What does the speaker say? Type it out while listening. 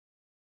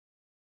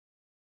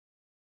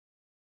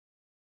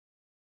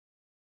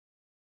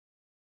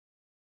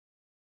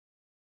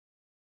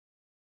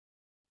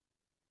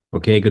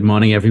Okay, good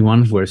morning,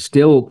 everyone. We're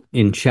still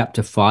in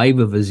chapter 5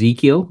 of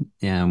Ezekiel,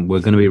 and we're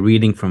going to be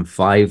reading from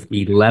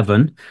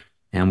 5:11,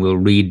 and we'll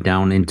read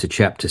down into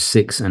chapter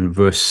 6 and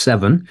verse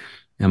 7.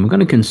 And we're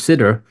going to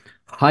consider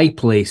high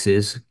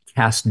places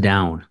cast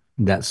down.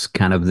 That's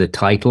kind of the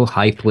title,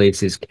 high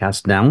places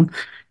cast down.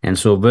 And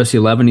so, verse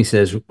 11, he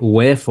says,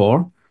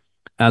 "Wherefore,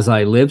 as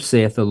I live,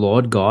 saith the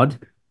Lord God,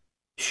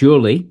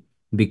 surely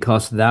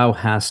because thou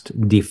hast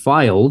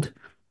defiled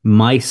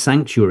my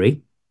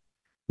sanctuary,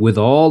 with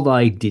all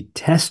thy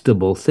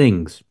detestable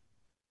things,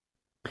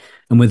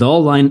 and with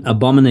all thine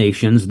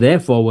abominations,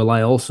 therefore will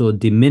I also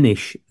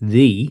diminish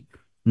thee,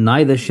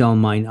 neither shall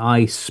mine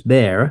eye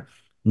spare,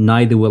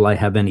 neither will I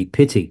have any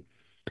pity.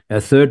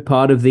 A third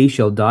part of thee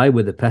shall die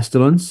with the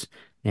pestilence,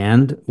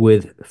 and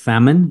with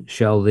famine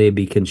shall they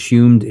be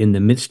consumed in the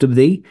midst of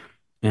thee,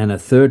 and a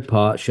third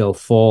part shall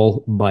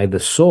fall by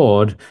the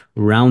sword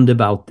round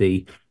about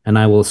thee, and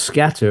I will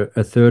scatter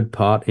a third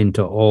part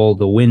into all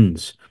the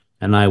winds,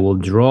 and I will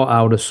draw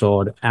out a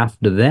sword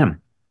after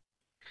them.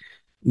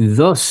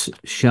 Thus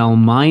shall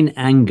mine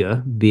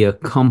anger be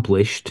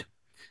accomplished,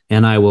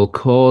 and I will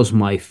cause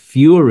my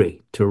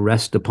fury to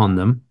rest upon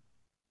them,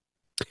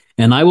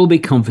 and I will be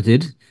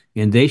comforted,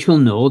 and they shall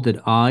know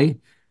that I,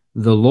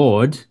 the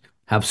Lord,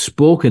 have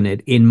spoken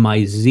it in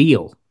my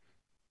zeal,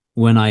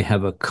 when I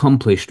have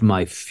accomplished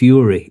my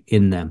fury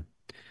in them.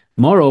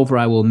 Moreover,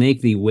 I will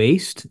make thee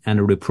waste and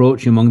a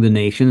reproach among the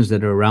nations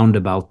that are round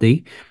about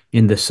thee,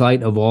 in the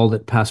sight of all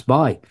that pass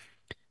by.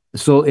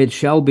 So it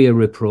shall be a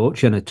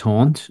reproach and a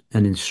taunt,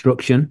 an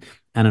instruction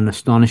and an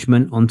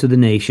astonishment unto the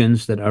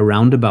nations that are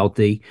round about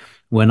thee,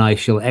 when I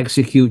shall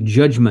execute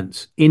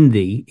judgments in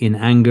thee in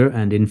anger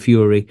and in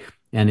fury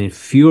and in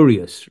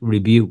furious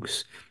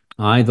rebukes.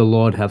 I, the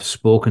Lord, have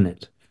spoken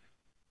it.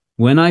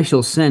 When I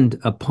shall send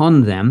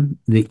upon them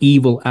the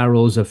evil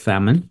arrows of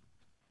famine,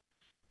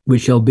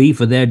 which shall be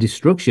for their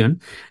destruction,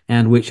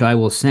 and which I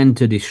will send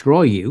to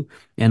destroy you,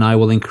 and I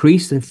will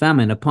increase the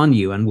famine upon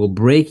you, and will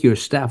break your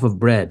staff of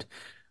bread.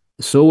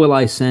 So will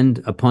I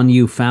send upon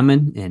you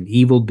famine and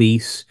evil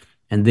beasts,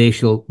 and they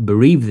shall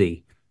bereave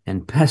thee,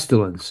 and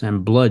pestilence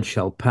and blood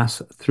shall pass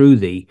through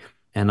thee,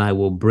 and I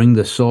will bring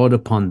the sword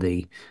upon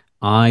thee.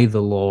 I,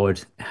 the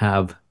Lord,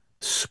 have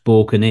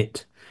spoken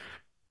it."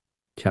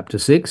 Chapter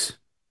 6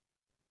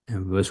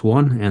 and verse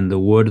 1. "And the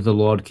word of the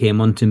Lord came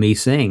unto me,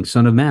 saying,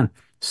 Son of man,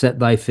 set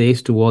thy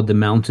face toward the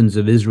mountains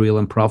of Israel,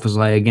 and prophesy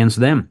against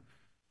them.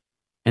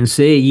 And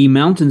say, Ye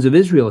mountains of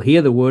Israel,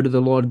 hear the word of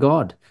the Lord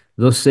God.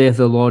 Thus saith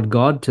the Lord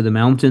God to the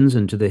mountains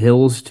and to the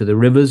hills, to the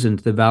rivers and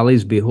to the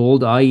valleys,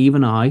 Behold, I,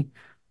 even I,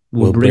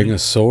 will Will bring bring, a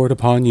sword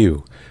upon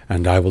you,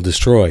 and I will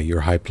destroy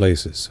your high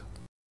places.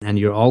 and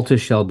your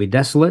altars shall be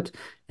desolate,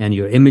 and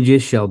your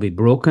images shall be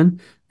broken,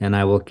 and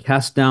I will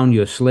cast down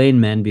your slain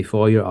men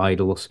before your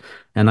idols,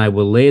 and I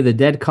will lay the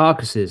dead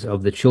carcasses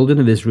of the children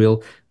of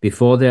Israel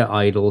before their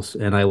idols,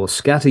 and I will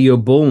scatter your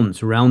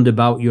bones round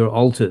about your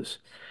altars.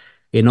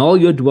 In all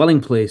your dwelling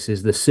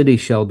places the city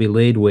shall be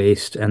laid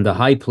waste, and the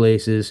high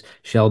places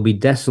shall be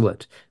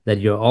desolate,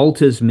 that your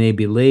altars may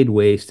be laid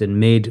waste and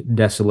made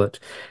desolate,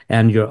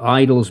 and your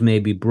idols may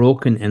be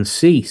broken and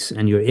cease,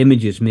 and your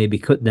images may be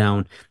cut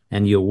down,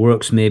 and your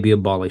works may be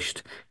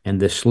abolished. And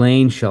the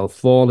slain shall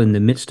fall in the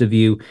midst of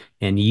you,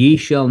 and ye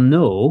shall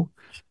know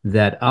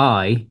that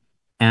I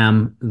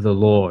am the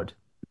Lord."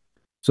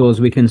 So, as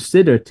we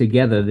consider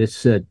together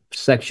this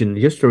section,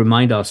 just to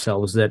remind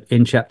ourselves that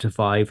in chapter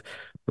 5,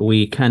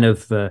 we kind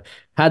of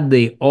had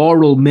the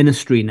oral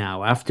ministry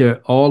now,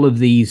 after all of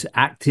these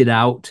acted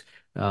out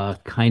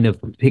kind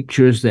of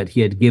pictures that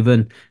he had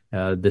given,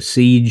 the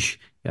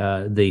siege,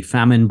 the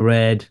famine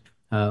bread,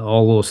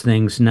 all those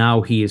things.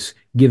 Now he is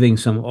giving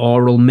some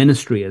oral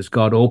ministry as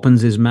God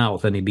opens his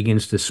mouth and he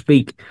begins to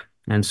speak.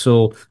 And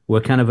so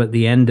we're kind of at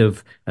the end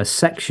of a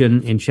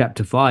section in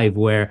chapter 5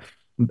 where,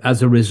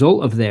 as a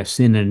result of their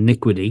sin and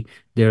iniquity,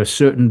 there are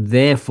certain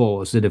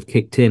therefores that have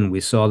kicked in.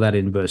 We saw that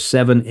in verse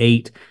 7,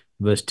 8,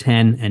 verse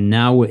 10, and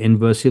now we're in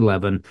verse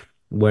 11,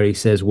 where he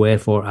says,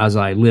 "Wherefore, as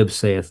I live,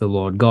 saith the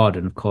Lord God."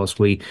 And of course,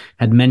 we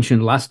had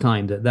mentioned last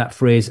time that that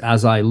phrase,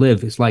 "as I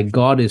live," it's like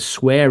God is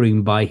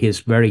swearing by his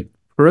very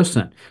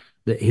person,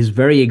 that his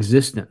very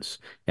existence.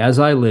 "As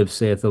I live,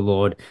 saith the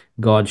Lord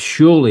God,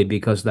 surely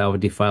because thou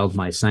hast defiled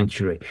my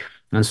sanctuary."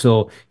 And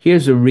so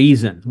here's a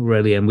reason,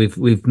 really, and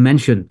we've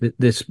mentioned that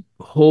this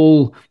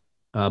whole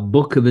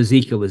book of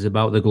Ezekiel is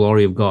about the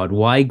glory of God.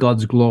 Why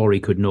God's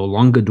glory could no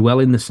longer dwell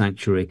in the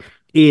sanctuary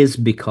is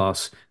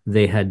because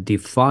they had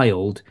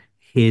defiled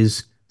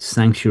his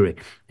sanctuary.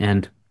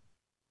 And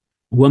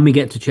when we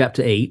get to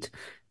chapter 8,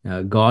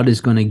 God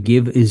is going to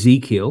give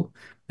Ezekiel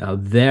a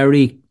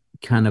very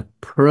kind of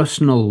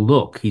personal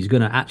look. He's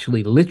going to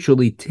actually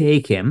literally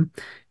take him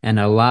and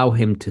allow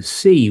him to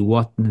see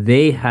what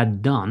they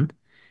had done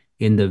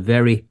in the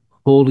very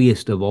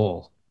holiest of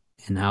all,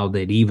 and how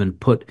they'd even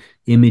put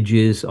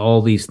images,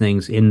 all these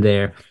things in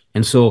there.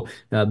 And so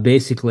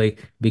basically,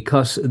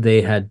 because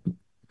they had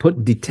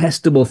put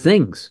detestable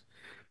things,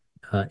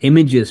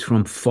 images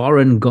from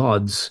foreign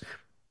gods,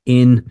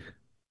 in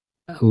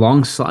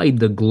alongside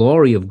the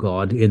glory of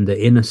God in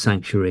the inner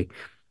sanctuary.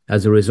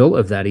 As a result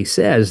of that, he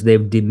says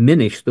they've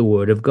diminished the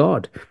word of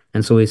God.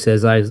 And so he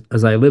says,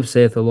 as I live,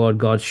 saith the Lord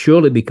God,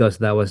 surely because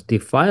thou hast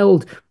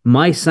defiled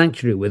my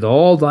sanctuary with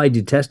all thy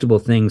detestable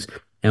things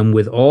and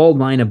with all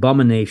thine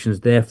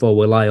abominations, therefore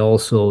will I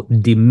also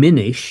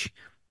diminish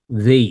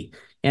thee.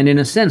 And in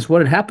a sense,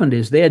 what had happened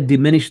is they had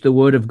diminished the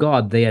word of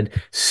God. They had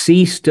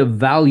ceased to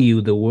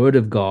value the word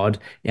of God.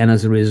 And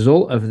as a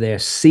result of their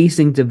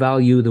ceasing to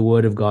value the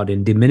word of God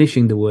and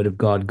diminishing the word of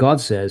God,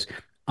 God says,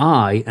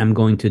 I am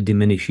going to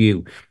diminish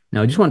you.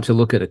 Now, I just want to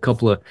look at a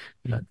couple of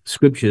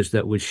scriptures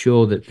that would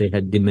show that they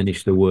had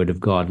diminished the word of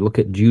God. Look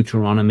at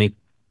Deuteronomy,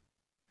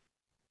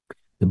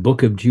 the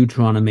book of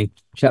Deuteronomy,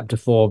 chapter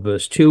 4,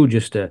 verse 2,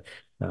 just a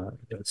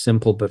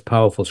simple but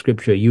powerful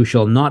scripture. You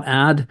shall not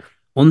add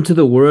unto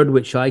the word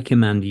which I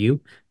command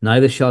you,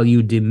 neither shall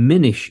you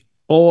diminish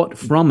aught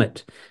from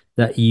it,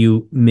 that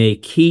you may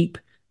keep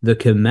the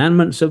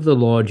commandments of the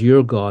Lord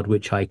your God,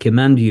 which I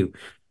command you.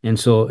 And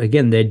so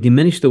again, they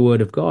diminished the word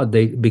of God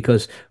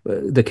because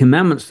the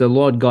commandments the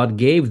Lord God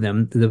gave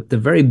them, the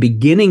very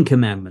beginning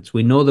commandments,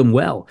 we know them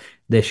well.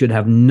 They should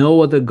have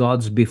no other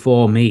gods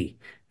before me.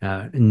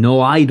 No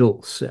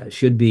idols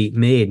should be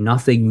made,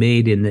 nothing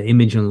made in the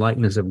image and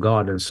likeness of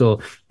God. And so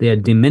they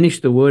had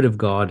diminished the word of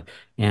God,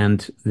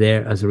 and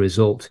there, as a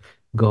result,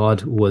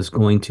 God was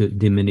going to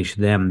diminish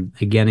them.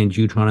 Again, in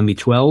Deuteronomy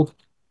 12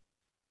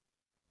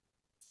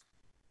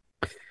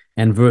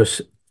 and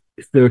verse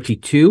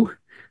 32,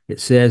 it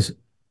says,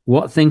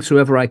 what things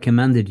soever I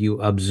commanded you,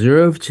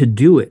 observe to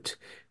do it.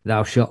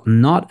 Thou shalt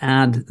not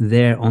add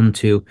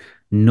thereunto,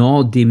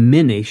 nor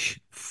diminish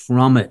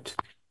from it.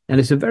 And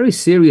it's a very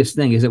serious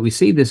thing, is that we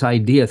see this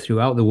idea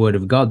throughout the Word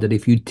of God that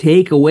if you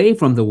take away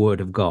from the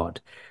Word of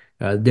God,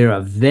 there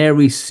are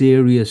very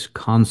serious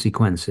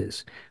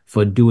consequences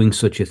for doing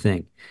such a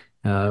thing.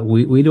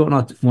 We do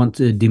not want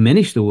to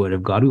diminish the word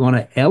of God. We want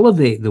to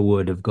elevate the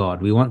word of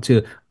God. We want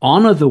to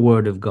honor the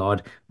word of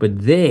God, but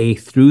they,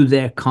 through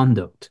their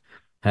conduct,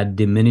 had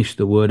diminished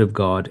the word of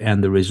God.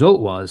 And the result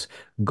was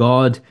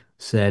God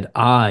said,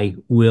 I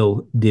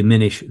will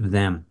diminish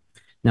them.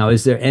 Now,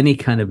 is there any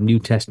kind of New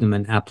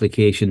Testament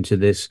application to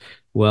this?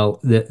 Well,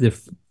 the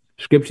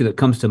scripture that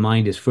comes to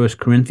mind is 1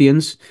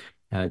 Corinthians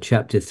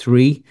chapter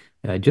 3.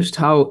 Just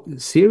how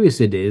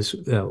serious it is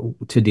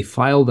to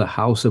defile the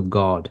house of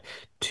God,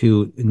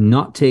 to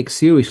not take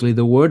seriously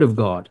the word of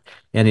God.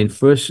 And in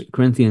 1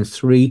 Corinthians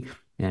 3,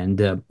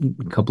 and a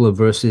couple of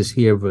verses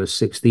here, verse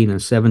 16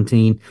 and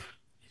 17,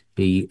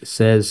 he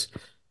says,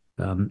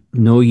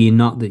 know ye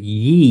not that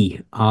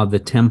ye are the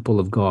temple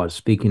of God?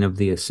 Speaking of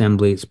the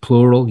assembly, it's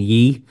plural,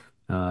 ye.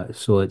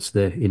 So it's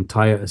the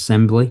entire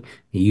assembly.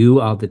 You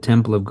are the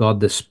temple of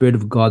God. The Spirit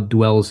of God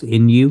dwells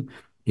in you.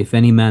 If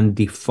any man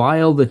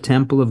defile the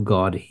temple of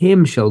God,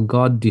 him shall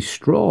God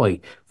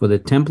destroy. For the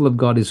temple of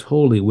God is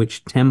holy,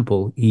 which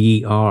temple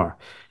ye are.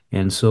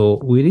 And so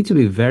we need to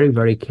be very,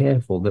 very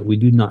careful that we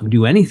do not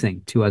do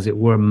anything to, as it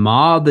were,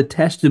 mar the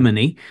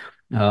testimony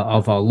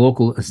of our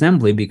local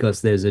assembly,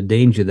 because there's a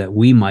danger that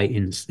we might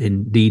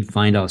indeed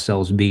find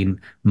ourselves being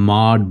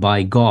marred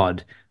by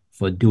God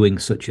for doing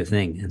such a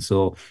thing. And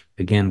so,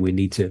 again, we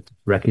need to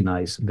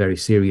recognize very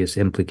serious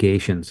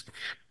implications.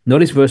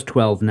 Notice verse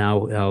 12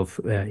 now of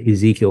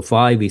Ezekiel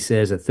 5. He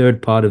says, a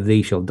third part of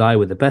thee shall die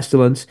with the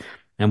pestilence,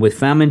 and with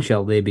famine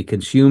shall they be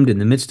consumed in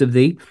the midst of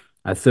thee.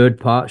 A third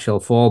part shall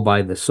fall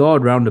by the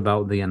sword round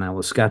about thee, and I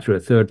will scatter a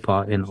third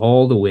part in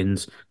all the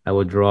winds. I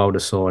will draw out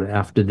a sword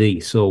after thee.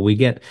 So we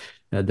get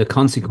the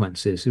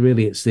consequences.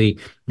 Really, it's the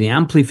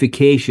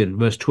amplification,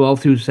 verse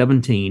 12 through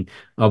 17,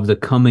 of the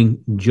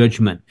coming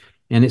judgment.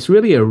 And it's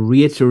really a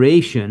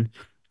reiteration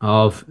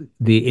of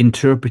the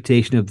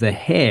interpretation of the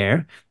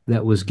hair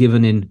that was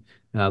given in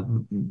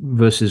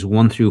verses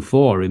 1 through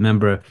 4.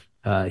 Remember,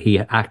 he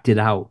acted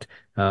out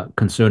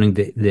concerning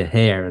the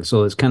hair. And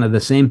so it's kind of the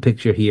same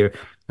picture here,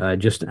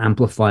 just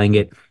amplifying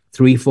it.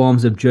 Three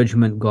forms of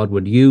judgment God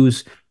would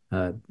use.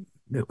 Of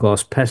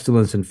course,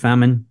 pestilence and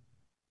famine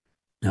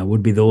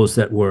would be those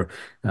that were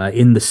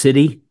in the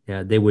city.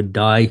 They would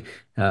die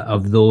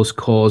of those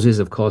causes.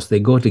 Of course, they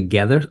go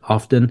together.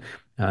 Often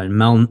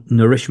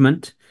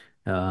malnourishment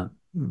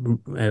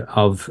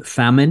of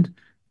famine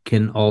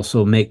can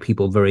also make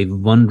people very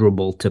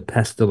vulnerable to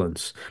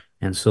pestilence.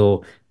 And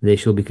so they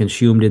shall be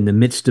consumed in the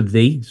midst of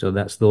thee. So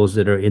that's those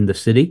that are in the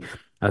city.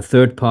 A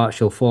third part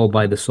shall fall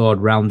by the sword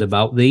round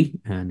about thee.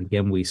 And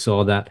again, we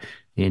saw that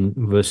in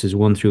verses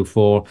 1 through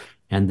 4.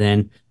 And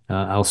then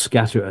I'll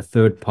scatter a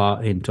third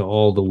part into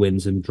all the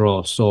winds and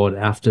draw a sword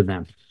after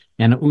them.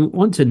 And we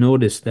want to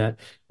notice that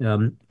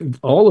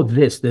all of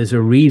this, there's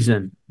a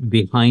reason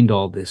behind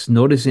all this.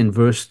 Notice in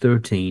verse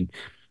 13,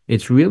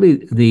 it's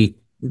really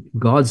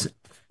God's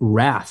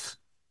wrath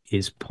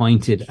is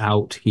pointed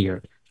out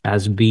here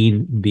as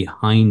being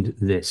behind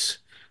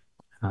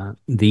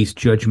these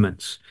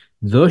judgments.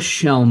 Thus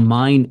shall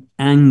mine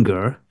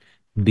anger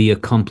be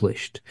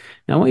accomplished.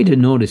 Now, I want you to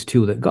notice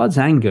too that God's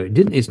anger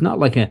it's not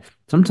like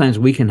sometimes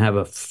we can have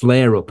a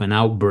flare up, an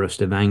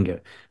outburst of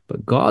anger,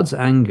 But God's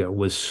anger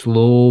was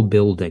slow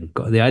building.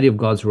 The idea of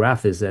God's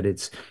wrath is that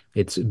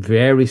it's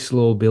very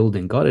slow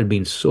building. God had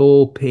been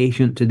so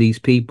patient to these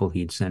people.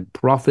 He had sent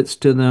prophets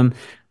to them.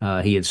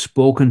 He had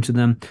spoken to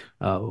them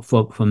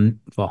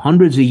for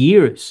hundreds of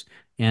years.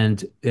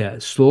 And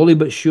slowly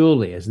but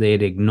surely, as they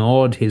had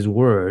ignored his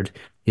word,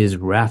 his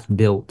wrath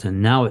built.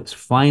 And now it's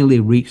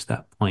finally reached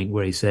that point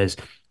where he says,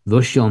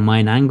 "Thus shall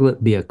mine anger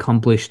be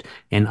accomplished,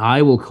 and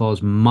I will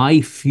cause my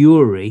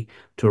fury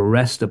to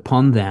rest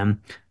upon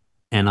them,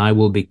 and I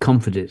will be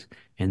comforted.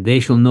 And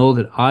they shall know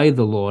that I,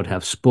 the Lord,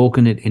 have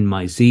spoken it in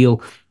my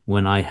zeal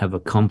when I have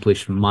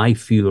accomplished my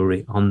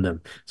fury on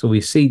them." So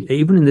we see,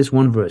 even in this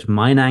one verse,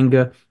 mine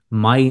anger,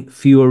 my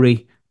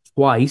fury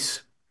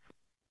twice.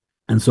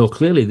 And so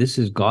clearly, this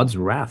is God's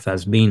wrath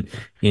has been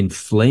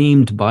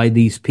inflamed by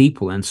these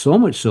people, and so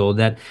much so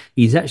that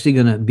he's actually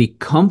going to be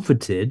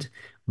comforted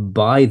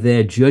by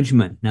their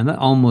judgment. Now, that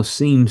almost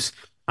seems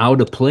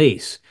out of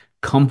place,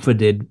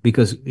 comforted,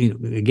 because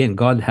again,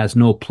 God has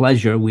no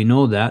pleasure. We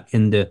know that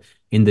in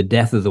the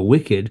death of the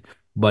wicked,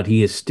 but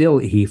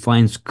he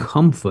finds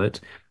comfort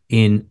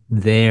in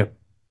their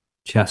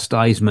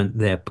chastisement,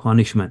 their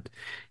punishment.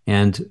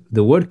 And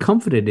the word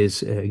comforted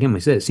is, again, we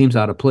said it seems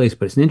out of place,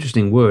 but it's an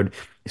interesting word.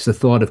 It's the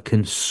thought of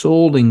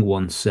consoling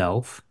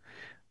oneself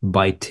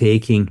by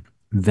taking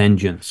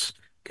vengeance,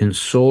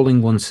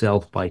 consoling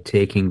oneself by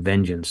taking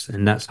vengeance.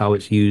 And that's how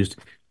it's used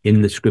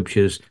in the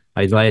scriptures.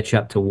 Isaiah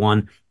chapter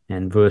 1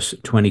 and verse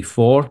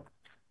 24.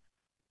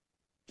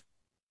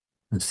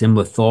 A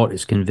similar thought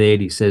is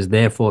conveyed. He says,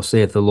 "Therefore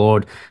saith the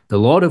Lord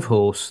of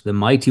hosts, the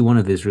mighty one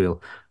of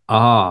Israel,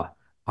 Ah,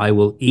 I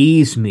will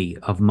ease me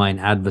of mine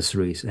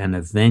adversaries and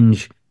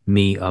avenge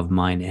me of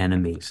mine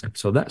enemies."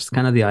 So that's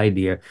kind of the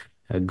idea.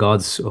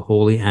 God's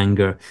holy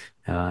anger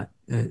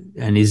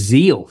and his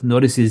zeal.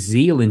 Notice his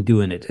zeal in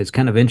doing it. It's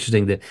kind of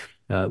interesting that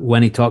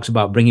when he talks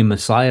about bringing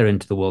Messiah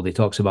into the world, he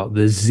talks about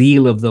the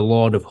zeal of the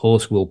Lord of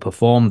hosts will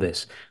perform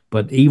this.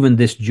 But even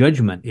this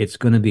judgment, it's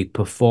going to be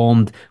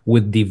performed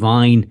with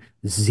divine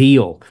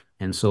zeal.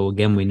 And so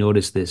again, we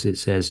notice this. It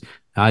says,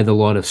 "I, the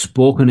Lord, have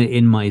spoken it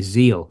in my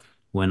zeal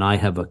when I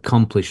have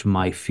accomplished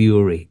my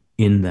fury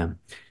in them."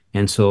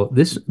 And so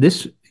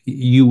this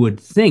you would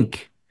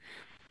think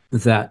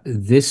that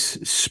this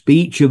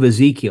speech of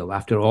Ezekiel,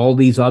 after all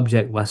these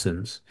object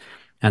lessons,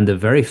 and the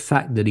very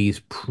fact that he's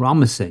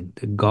promising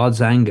that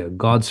God's anger,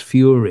 God's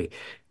fury,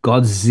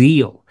 God's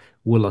zeal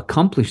will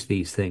accomplish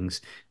these things,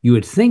 you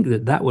would think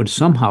that that would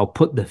somehow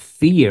put the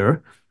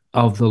fear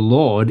of the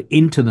Lord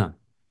into them.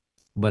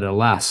 But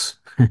alas,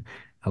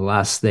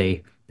 alas,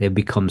 they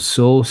become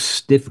so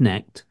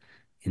stiff-necked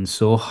and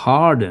so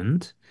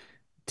hardened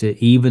to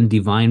even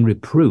divine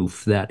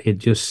reproof that it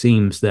just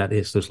seems that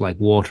it's just like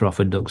water off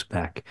a duck's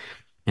back.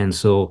 And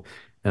so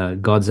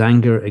God's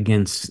anger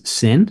against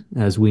sin,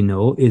 as we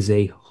know, is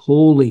a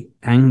holy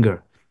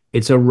anger.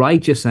 It's a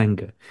righteous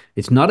anger.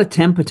 It's not a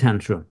temper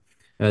tantrum.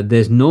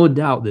 There's no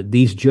doubt that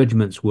these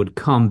judgments would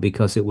come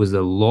because it was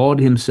the Lord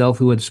himself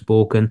who had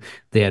spoken.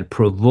 They had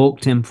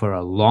provoked him for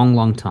a long,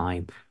 long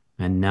time,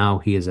 and now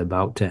he is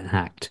about to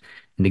act.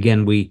 And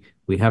again, we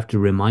have to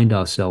remind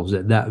ourselves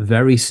that that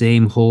very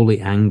same holy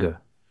anger,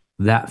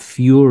 that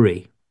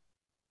fury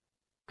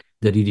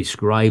that he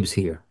describes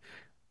here,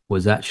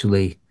 was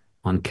actually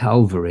on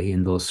Calvary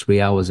in those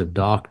 3 hours of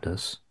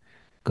darkness,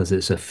 because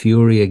it's a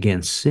fury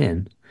against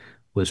sin,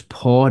 was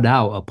poured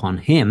out upon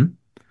him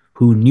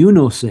who knew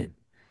no sin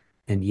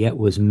and yet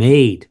was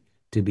made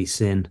to be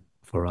sin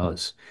for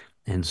us.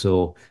 And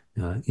so,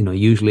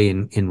 usually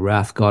in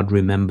wrath, God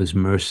remembers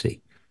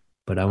mercy.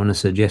 But I want to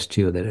suggest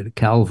to you that at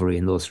Calvary,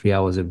 in those 3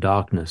 hours of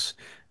darkness,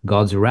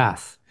 God's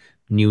wrath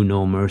knew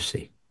no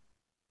mercy,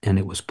 and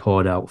it was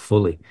poured out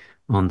fully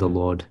on the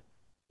Lord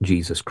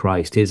Jesus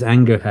Christ. His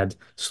anger had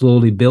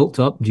slowly built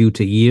up due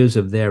to years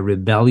of their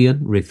rebellion,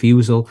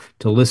 refusal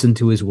to listen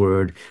to his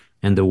word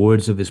and the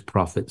words of his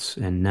prophets.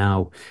 And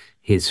now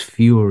his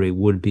fury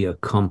would be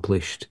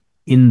accomplished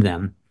in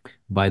them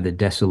by the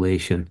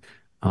desolation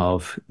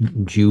of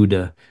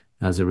Judah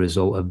as a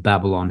result of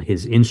Babylon,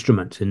 his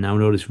instrument. And now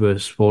notice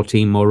verse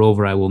 14,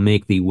 "Moreover, I will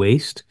make thee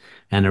waste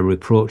and a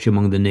reproach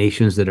among the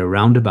nations that are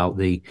round about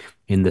thee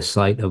in the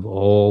sight of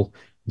all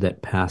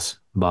that pass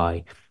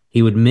by."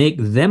 He would make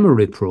them a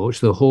reproach.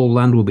 The whole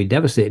land will be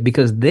devastated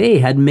because they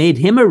had made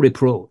him a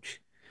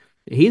reproach.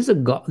 He's a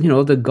God,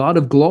 the God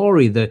of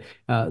glory, the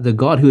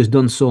God who has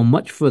done so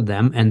much for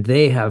them, and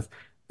they have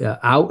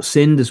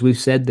outsinned, as we've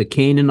said, the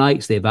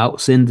Canaanites. They've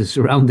outsinned the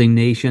surrounding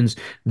nations.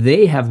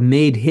 They have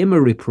made him a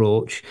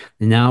reproach.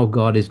 Now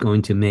God is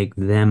going to make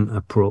them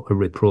a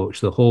reproach.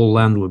 The whole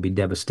land will be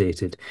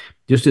devastated.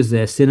 Just as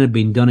their sin had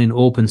been done in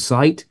open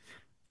sight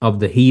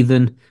of the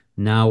heathen,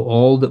 now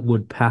all that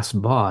would pass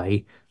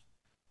by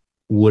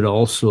would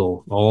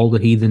also, all the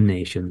heathen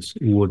nations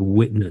would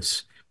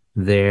witness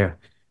their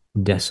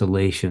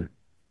desolation.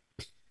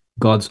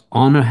 God's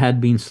honor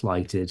had been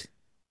slighted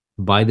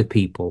by the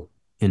people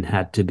and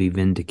had to be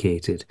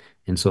vindicated.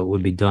 And so it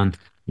would be done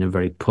in a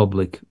very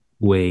public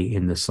way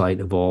in the sight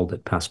of all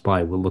that passed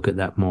by. We'll look at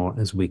that more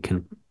as we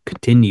can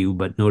continue,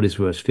 but notice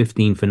verse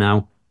 15 for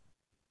now.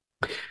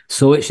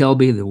 So it shall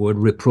be, the word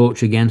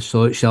reproach again,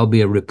 so it shall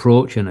be a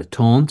reproach and a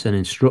taunt, an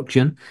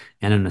instruction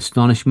and an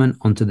astonishment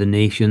unto the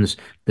nations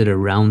that are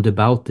round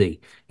about thee.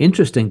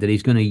 Interesting that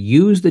he's going to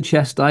use the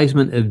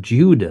chastisement of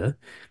Judah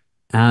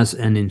as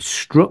an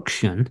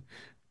instruction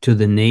to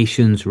the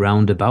nations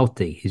round about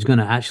thee. He's going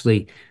to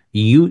actually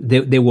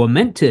they were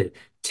meant to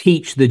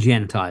teach the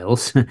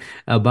Gentiles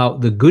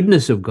about the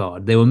goodness of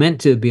God. They were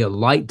meant to be a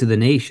light to the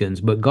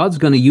nations, but God's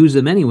going to use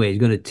them anyway. He's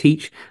going to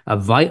teach a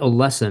vital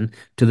lesson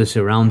to the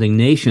surrounding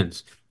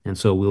nations. And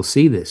so we'll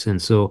see this.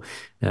 And so,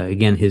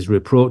 again, his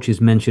reproach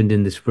is mentioned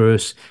in this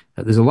verse.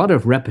 There's a lot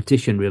of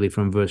repetition, really,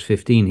 from verse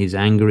 15. His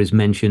anger is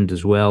mentioned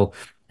as well.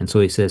 And so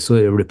he says, so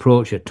a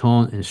reproach, a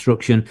taunt,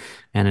 instruction,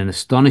 and an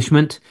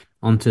astonishment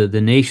unto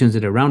the nations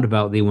that are round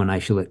about thee when I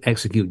shall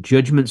execute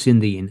judgments in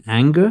thee in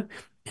anger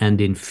and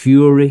in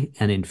fury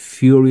and in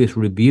furious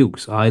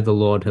rebukes. I, the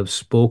Lord, have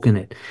spoken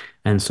it.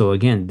 And so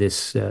again,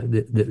 this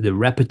the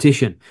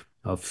repetition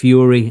of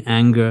fury,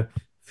 anger,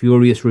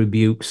 furious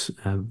rebukes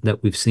that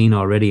we've seen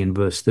already in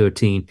verse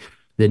 13,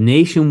 the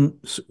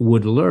nations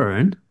would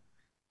learn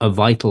a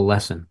vital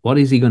lesson. What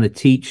is he going to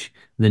teach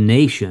the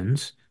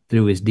nations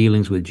through his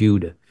dealings with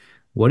Judah?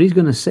 What he's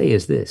going to say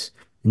is this: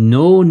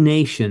 no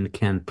nation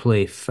can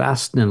play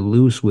fast and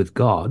loose with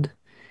God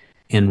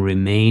and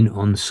remain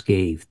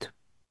unscathed.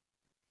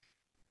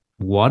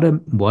 What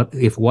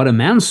a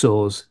man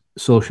sows,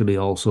 so shall he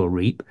also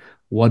reap.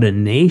 What a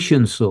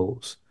nation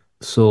sows,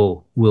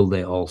 so will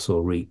they also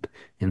reap.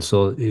 And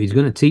so he's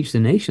going to teach the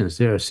nations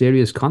there are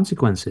serious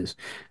consequences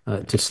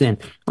to sin.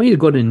 I want you to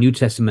go to the New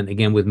Testament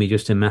again with me,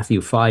 just to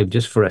Matthew 5,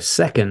 just for a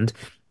second.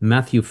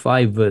 Matthew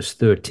 5, verse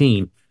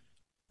 13.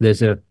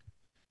 There's a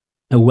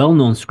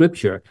well-known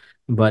scripture,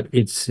 but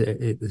it's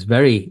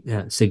very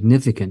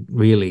significant,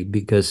 really,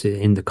 because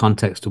in the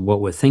context of what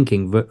we're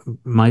thinking.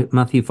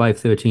 Matthew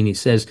 5:13, he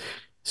says,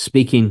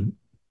 speaking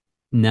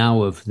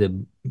now of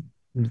the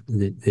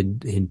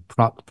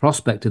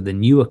prospect of the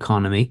new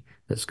economy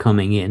that's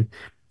coming in,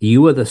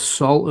 you are the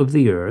salt of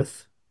the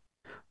earth,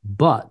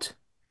 but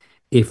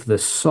if the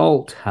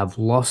salt have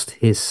lost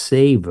his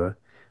savor,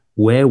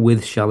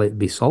 wherewith shall it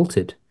be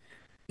salted?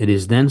 It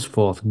is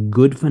thenceforth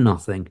good for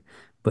nothing,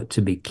 but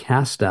to be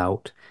cast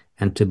out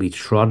and to be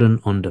trodden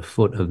under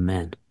foot of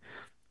men.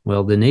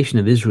 Well, the nation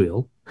of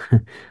Israel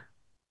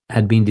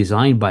had been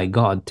designed by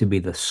God to be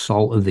the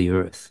salt of the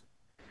earth,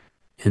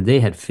 and they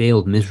had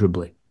failed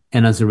miserably.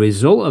 And as a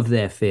result of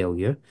their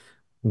failure,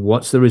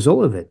 what's the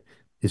result of it?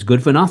 It's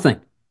good for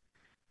nothing,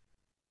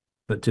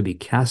 but to be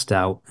cast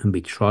out and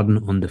be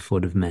trodden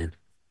underfoot of men.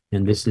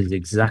 And this is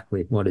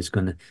exactly what is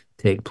going to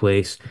take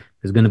place.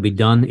 It's going to be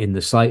done in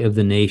the sight of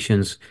the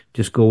nations.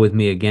 Just go with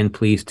me again,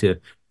 please, to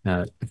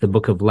the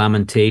book of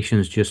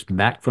Lamentations, just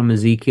back from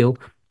Ezekiel,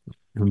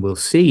 and we'll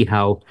see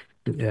how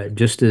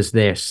just as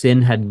their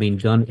sin had been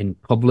done in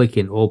public,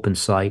 in open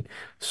sight,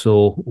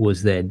 so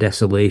was their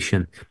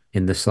desolation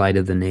in the sight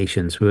of the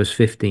nations. Verse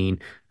 15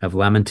 of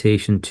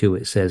Lamentation 2,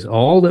 it says,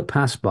 all that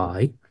pass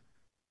by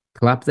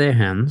clap their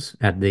hands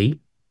at thee,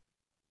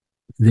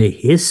 they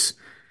hiss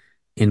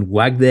and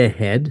wag their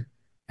head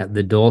at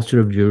the daughter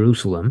of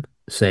Jerusalem,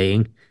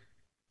 saying,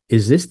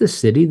 is this the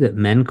city that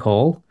men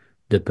call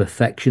the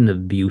perfection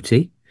of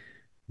beauty,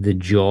 the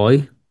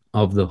joy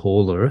of the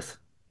whole earth?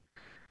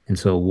 And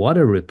so, what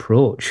a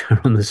reproach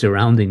on the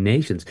surrounding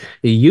nations.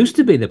 It used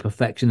to be the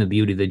perfection of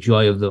beauty, the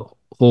joy of the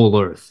whole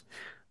earth.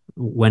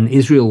 When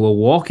Israel were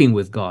walking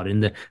with God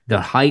in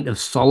the height of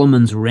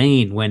Solomon's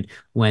reign,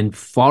 when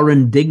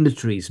foreign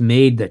dignitaries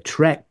made the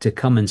trek to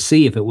come and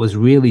see if it was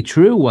really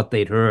true what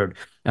they'd heard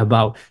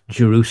about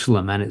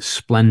Jerusalem and its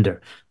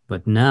splendor.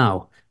 But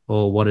now,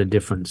 oh, what a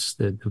difference.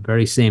 The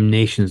very same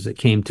nations that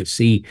came to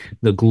see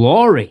the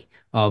glory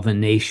of a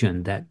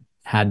nation that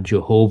had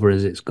Jehovah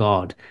as its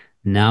God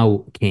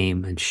now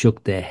came and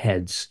shook their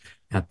heads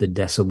at the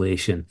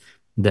desolation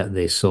that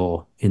they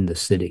saw in the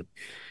city.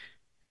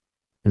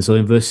 And so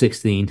in verse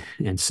 16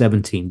 and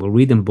 17, we'll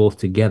read them both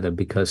together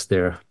because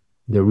they're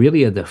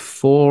really are the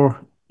four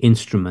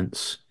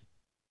instruments.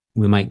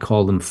 We might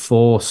call them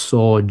four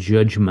sore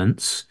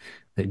judgments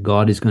that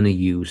God is going to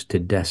use to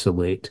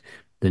desolate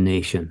the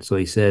nation. So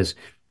he says,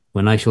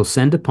 when I shall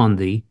send upon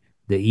thee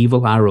the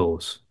evil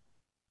arrows.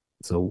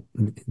 So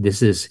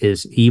this is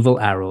his evil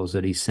arrows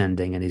that he's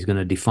sending, and he's going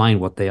to define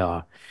what they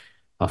are.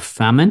 A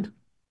famine,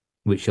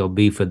 which shall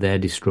be for their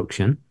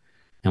destruction,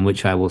 and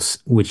which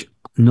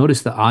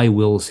notice the I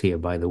wills here,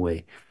 by the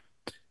way,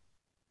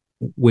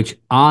 which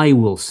I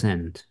will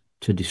send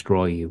to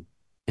destroy you.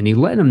 And he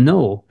let them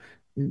know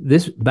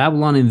this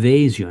Babylon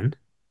invasion,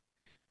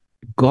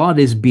 God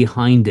is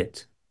behind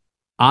it.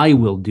 I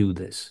will do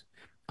this.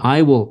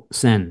 I will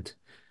send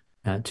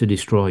to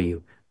destroy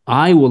you.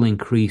 I will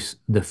increase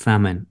the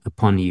famine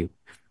upon you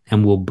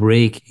and will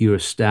break your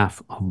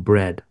staff of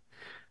bread.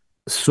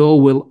 So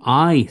will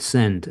I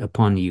send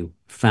upon you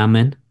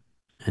famine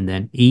and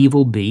then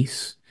evil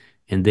beasts,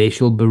 and they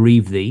shall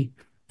bereave thee,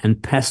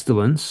 and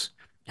pestilence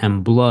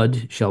and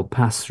blood shall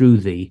pass through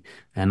thee,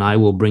 and I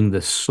will bring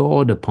the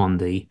sword upon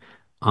thee.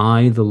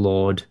 I, the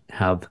Lord,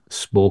 have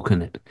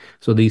spoken it.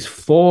 So these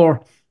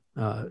four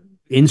uh,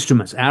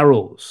 instruments,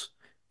 arrows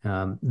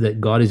that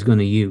God is going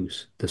to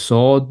use: the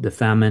sword, the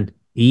famine,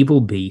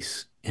 evil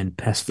beasts, and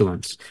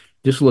pestilence.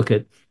 Just look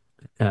at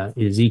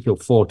Ezekiel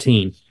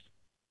 14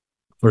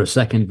 for a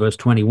second, verse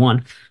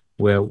 21,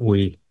 where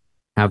we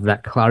have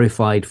that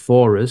clarified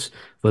for us.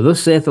 For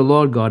thus saith the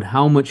Lord God,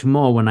 how much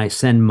more when I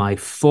send my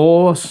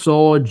four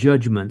sore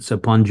judgments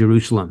upon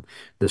Jerusalem,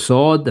 the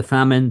sword, the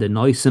famine, the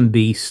noisome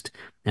beast,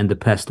 and the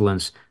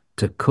pestilence,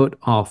 to cut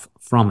off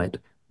from it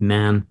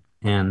man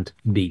and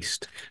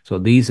beast. So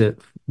these are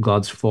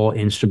God's four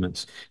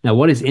instruments. Now,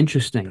 what is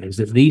interesting is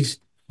that these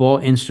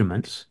four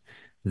instruments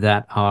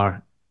that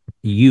are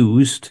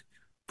used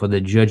for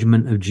the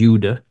judgment of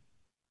Judah,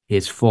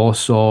 his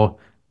foresaw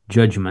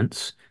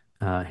judgments,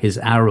 his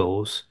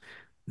arrows,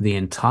 the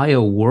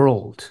entire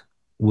world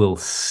will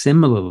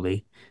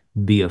similarly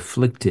be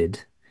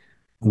afflicted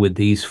with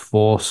these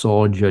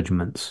foresaw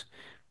judgments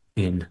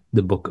in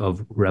the book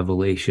of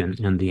Revelation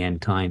and the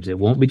end times. It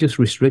won't be just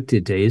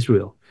restricted to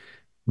Israel,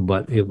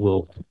 but it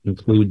will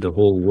include the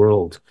whole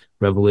world.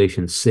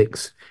 Revelation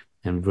 6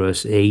 and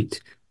verse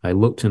 8. I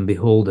looked, and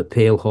behold, a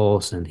pale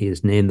horse, and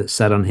his name that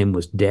sat on him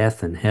was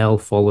Death, and hell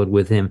followed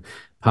with him.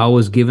 Power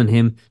was given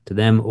him to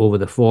them over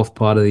the fourth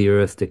part of the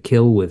earth, to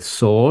kill with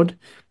sword,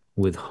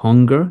 with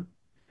hunger,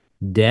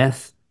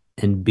 death,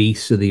 and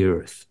beasts of the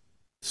earth.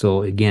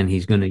 So again,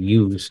 he's going to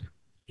use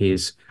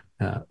his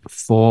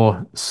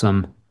for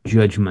some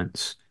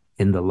judgments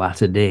in the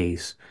latter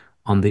days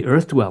on the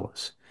earth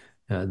dwellers,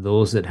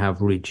 those that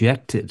have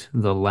rejected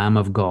the Lamb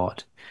of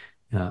God,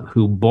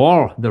 who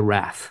bore the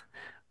wrath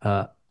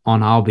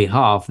on our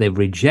behalf. They've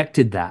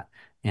rejected that,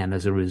 and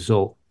as a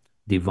result,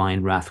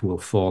 divine wrath will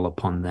fall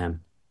upon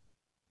them.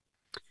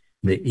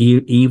 The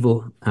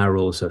evil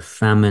arrows of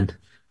famine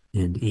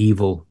and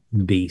evil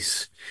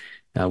beasts.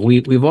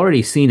 We've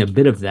already seen a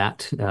bit of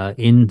that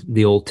in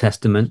the Old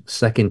Testament,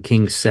 2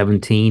 Kings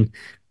 17.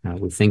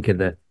 We think of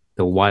the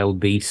wild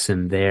beasts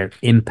and their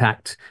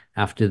impact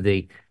after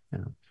the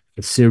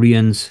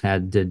Assyrians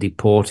had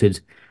deported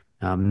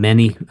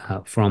many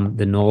from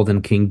the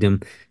northern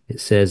kingdom.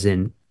 It says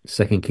in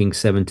 2 Kings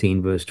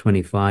 17, verse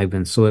 25,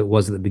 and so it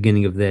was at the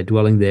beginning of their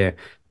dwelling there.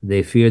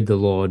 They feared the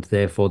Lord,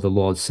 therefore the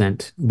Lord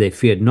sent, they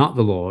feared not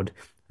the Lord,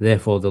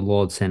 therefore the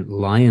Lord sent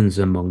lions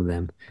among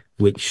them,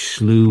 which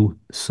slew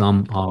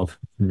some of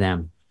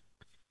them.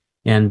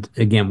 And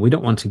again, we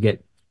don't want to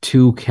get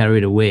too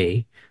carried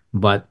away,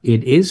 but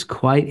it is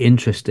quite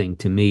interesting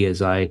to me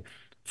as I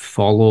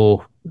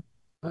follow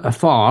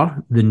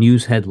afar the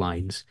news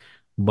headlines.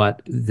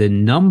 But the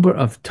number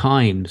of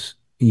times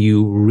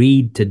you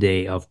read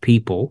today of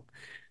people,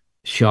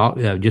 shark,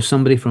 just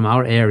somebody from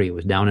our area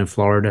was down in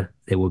Florida.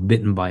 They were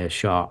bitten by a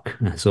shark.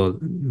 So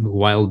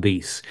wild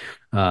beasts.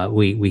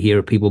 We hear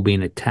of people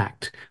being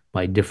attacked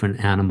by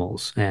different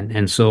animals,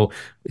 and so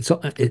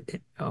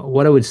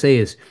what I would say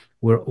is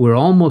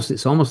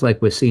it's almost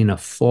like we're seeing a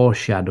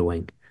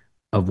foreshadowing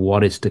of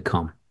what is to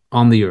come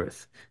on the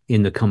earth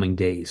in the coming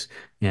days.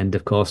 And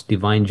of course,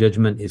 divine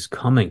judgment is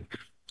coming.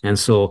 And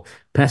so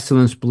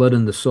pestilence, blood,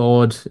 and the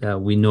sword,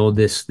 we know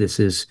this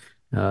is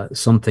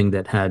something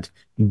that had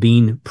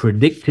been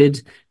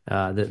predicted,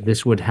 that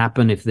this would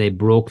happen if they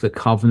broke the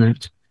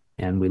covenant.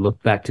 And we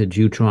look back to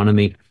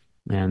Deuteronomy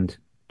and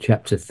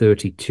chapter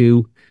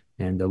 32,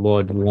 and the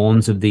Lord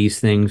warns of these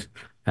things.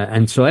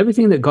 And so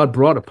everything that God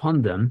brought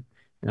upon them,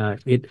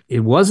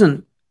 it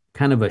wasn't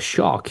kind of a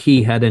shock.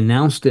 He had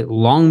announced it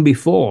long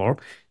before.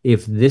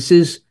 If this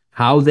is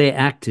how they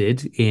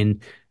acted in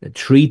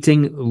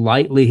treating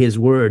lightly his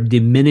word,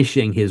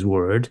 diminishing his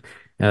word,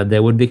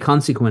 there would be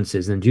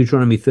consequences. In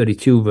Deuteronomy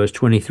 32, verse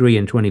 23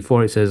 and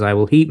 24, it says, I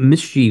will heap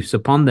mischiefs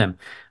upon them.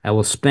 I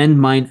will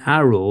spend mine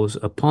arrows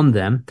upon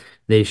them.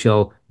 They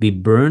shall be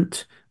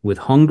burnt with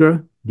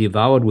hunger,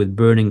 devoured with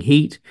burning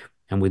heat,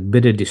 and with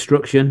bitter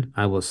destruction.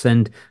 I will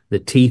send the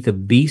teeth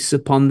of beasts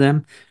upon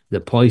them,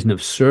 the poison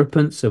of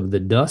serpents, of the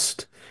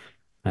dust.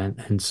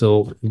 And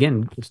so,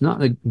 again, it's not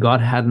that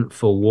God hadn't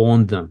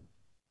forewarned them.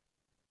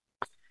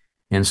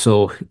 And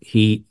so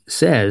he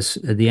says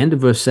at the end of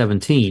verse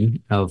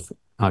 17 of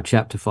our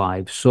chapter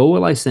 5, so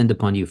will I send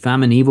upon you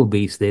famine, evil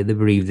beasts, they that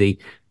bereave thee,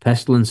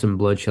 pestilence and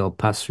blood shall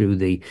pass through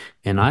thee,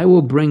 and I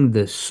will bring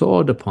the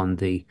sword upon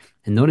thee.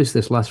 And notice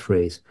this last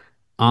phrase,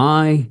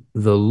 I,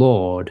 the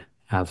Lord,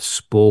 have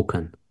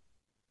spoken.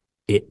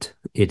 It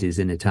is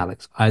in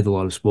italics. I, the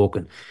Lord, have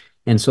spoken.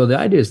 And so the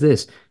idea is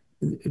this,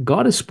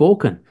 God has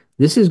spoken.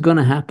 This is going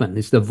to happen.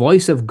 It's the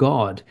voice of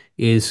God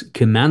is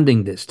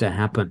commanding this to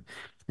happen.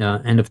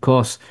 And of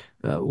course,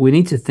 we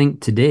need to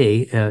think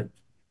today,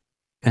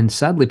 and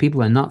sadly,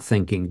 people are not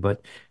thinking,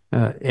 but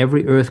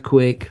every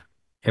earthquake,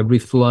 every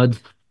flood,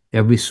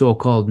 every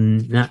so-called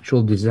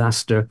natural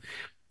disaster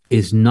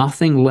is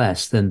nothing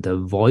less than the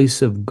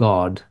voice of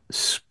God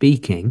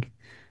speaking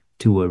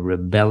to a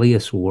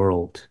rebellious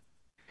world.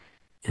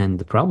 And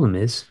the problem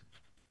is,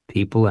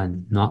 people are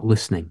not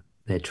listening.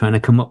 They're trying to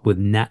come up with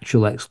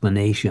natural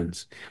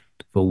explanations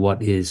for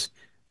what is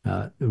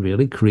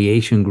really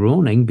creation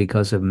groaning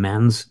because of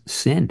man's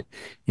sin.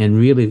 And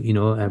really,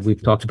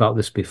 we've talked about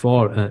this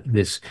before,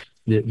 this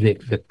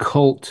the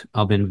cult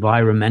of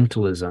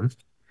environmentalism,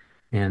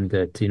 and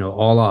that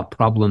all our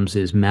problems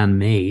is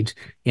man-made.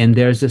 And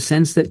there's a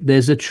sense that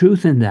there's a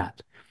truth in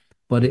that,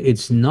 but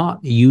it's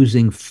not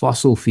using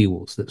fossil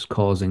fuels that's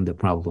causing the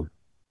problem.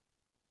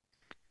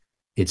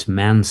 It's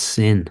man's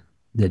sin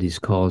that is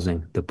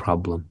causing the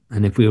problem.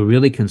 And if we're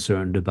really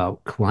concerned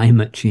about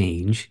climate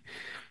change,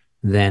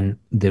 then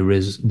there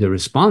is the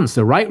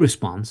right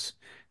response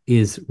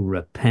is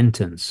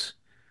repentance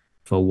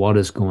for what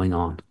is going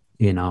on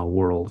in our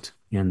world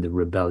and the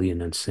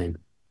rebellion and sin.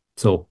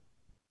 So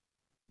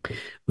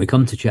we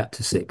come to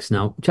chapter 6.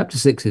 Now, chapter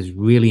 6 is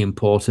really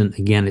important.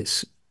 Again,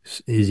 it's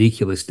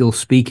Ezekiel is still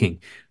speaking.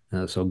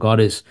 So God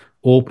is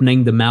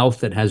opening the mouth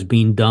that has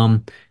been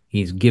dumb.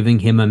 He's giving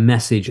him a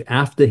message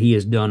after he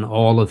has done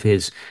all of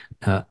his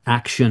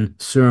action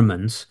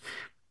sermons.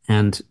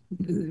 And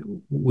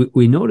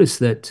we notice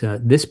that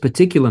this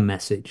particular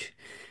message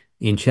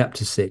in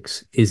chapter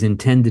 6 is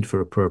intended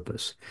for a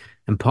purpose.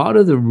 And part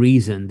of the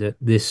reason that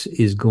this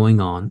is going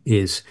on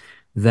is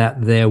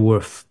that there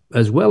were,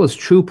 as well as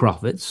true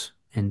prophets,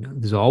 and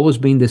there's always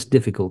been this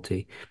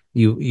difficulty,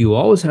 you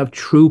always have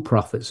true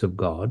prophets of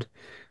God,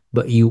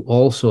 but you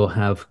also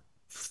have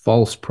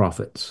false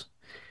prophets.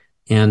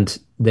 And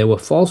there were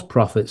false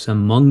prophets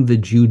among the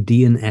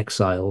Judean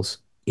exiles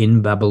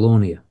in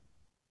Babylonia.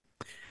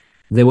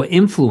 They were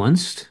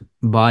influenced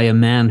by a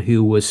man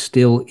who was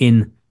still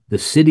in the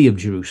city of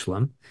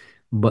Jerusalem,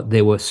 but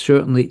they were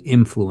certainly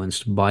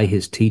influenced by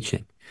his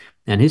teaching.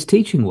 And his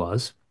teaching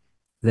was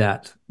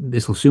that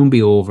this will soon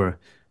be over.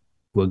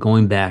 We're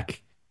going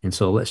back. And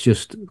so let's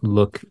just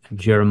look at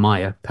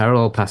Jeremiah,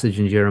 parallel passage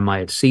in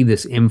Jeremiah, to see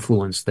this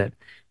influence that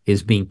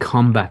is being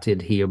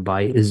combated here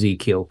by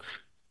Ezekiel.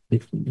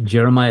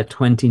 Jeremiah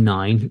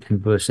 29 and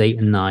verse 8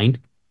 and 9.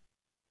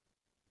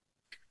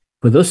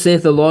 For thus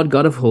saith the Lord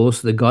God of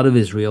hosts, the God of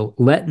Israel,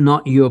 let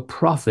not your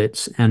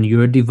prophets and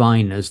your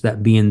diviners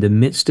that be in the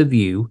midst of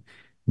you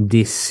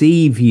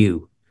deceive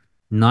you,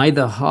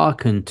 neither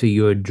hearken to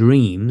your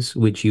dreams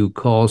which you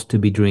cause to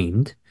be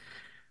dreamed.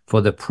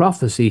 For the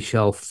prophecy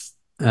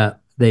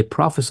they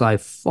prophesy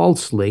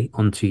falsely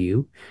unto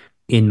you.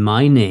 In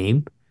my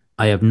name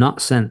I have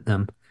not sent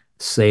them,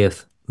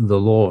 saith the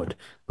Lord.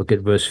 Look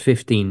at verse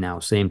 15 now,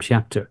 same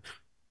chapter.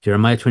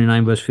 Jeremiah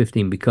 29, verse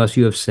 15. Because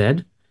you have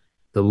said,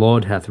 the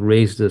Lord hath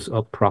raised us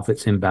up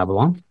prophets in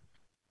Babylon.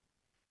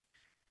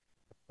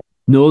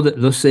 Know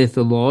that thus saith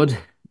the Lord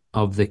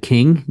of the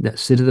king that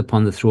sitteth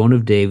upon the throne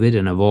of David,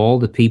 and of all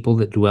the people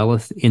that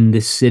dwelleth in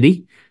this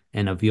city,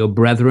 and of your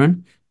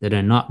brethren that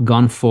are not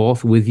gone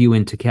forth with you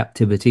into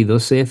captivity.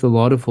 Thus saith the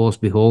Lord of hosts,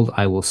 behold,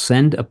 I will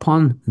send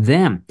upon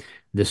them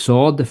the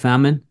sword, the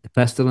famine, the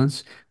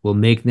pestilence, will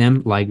make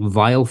them like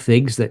vile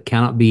figs that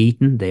cannot be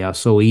eaten. They are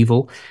so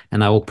evil.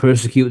 And I will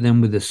persecute them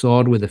with the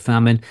sword, with the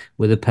famine,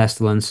 with the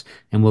pestilence,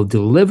 and will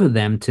deliver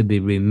them to be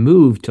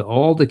removed to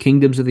all the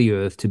kingdoms of the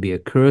earth, to be a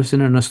curse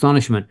and an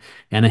astonishment,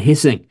 and a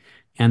hissing,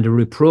 and a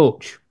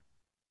reproach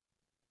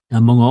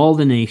among all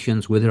the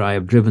nations whither I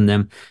have driven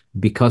them,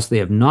 because they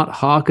have not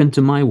hearkened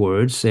to my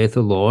words, saith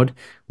the Lord,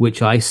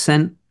 which I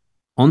sent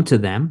unto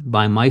them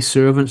by my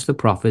servants the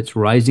prophets,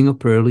 rising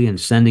up early and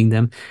sending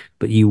them.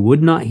 But ye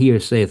would not hear,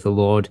 saith the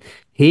Lord.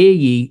 Hear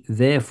ye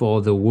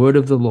therefore the word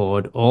of the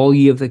Lord, all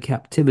ye of the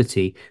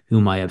captivity,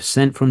 whom I have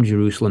sent from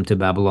Jerusalem to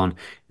Babylon.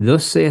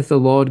 Thus saith the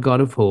Lord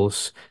God of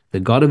hosts, the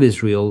God of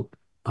Israel,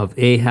 of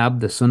Ahab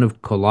the son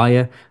of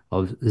Koliah,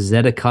 of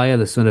Zedekiah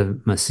the son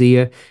of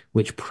Messiah,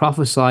 which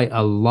prophesy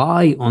a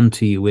lie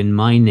unto you in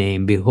my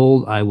name.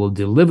 Behold, I will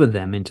deliver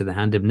them into the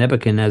hand of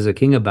Nebuchadnezzar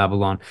king of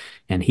Babylon,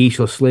 and he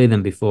shall slay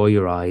them before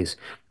your eyes.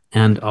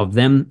 And of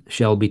them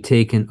shall be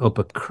taken up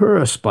a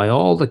curse by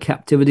all the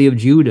captivity of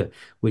Judah,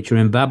 which are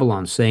in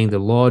Babylon, saying, the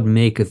Lord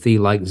maketh thee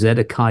like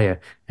Zedekiah,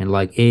 and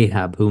like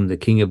Ahab, whom the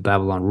king of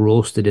Babylon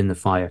roasted in the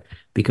fire,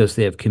 because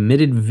they have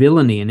committed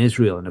villainy in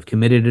Israel, and have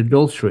committed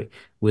adultery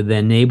with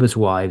their neighbors'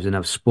 wives, and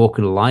have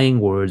spoken lying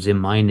words in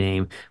my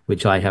name,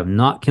 which I have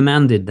not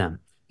commanded them.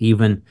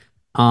 Even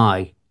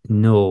I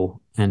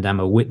know and am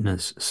a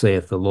witness,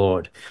 saith the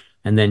Lord.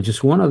 And then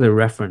just one other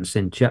reference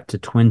in chapter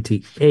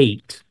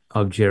 28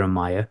 of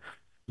Jeremiah.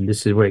 And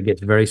this is where it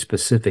gets very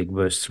specific,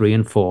 verse 3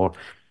 and 4.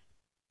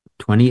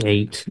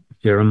 28,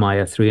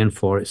 Jeremiah 3 and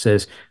 4. It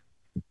says,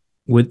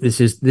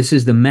 this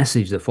is the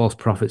message the false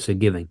prophets are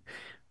giving.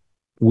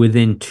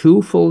 Within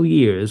 2 full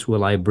years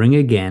will I bring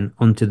again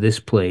unto this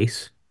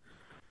place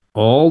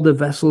all the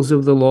vessels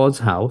of the Lord's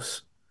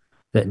house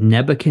that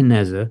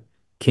Nebuchadnezzar,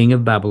 king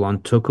of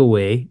Babylon, took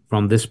away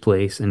from this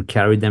place and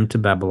carried them to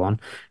Babylon.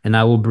 And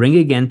I will bring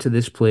again to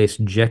this place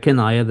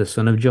Jeconiah, the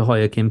son of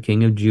Jehoiakim,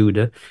 king of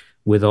Judah,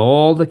 with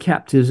all the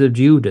captives of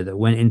Judah that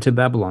went into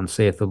Babylon,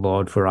 saith the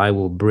Lord, for I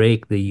will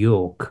break the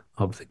yoke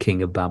of the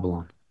king of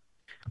Babylon.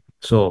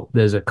 So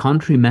there's a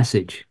contrary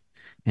message.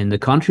 And the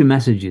contrary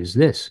message is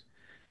this: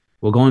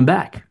 we're going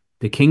back.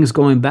 The king's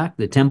going back.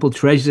 The temple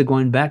treasures are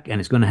going back, and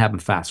it's going to happen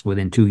fast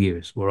within 2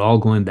 years. We're all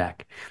going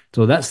back.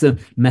 So that's the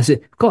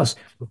message. Of course,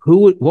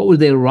 what would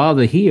they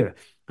rather hear?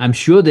 I'm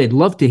sure they'd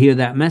love to hear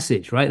that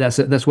message, right?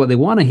 That's what they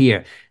want to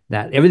hear,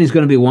 that everything's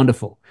going to be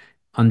wonderful.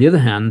 on the other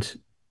hand,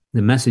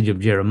 the message of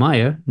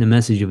Jeremiah, the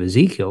message of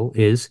Ezekiel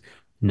is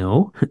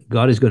no,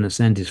 God is going to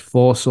send his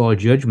four sore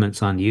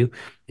judgments on you,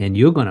 and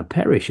you're going to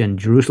perish, and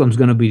Jerusalem's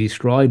going to be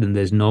destroyed, and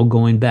there's no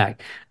going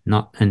back,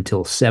 not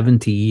until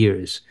 70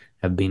 years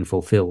have been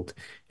fulfilled.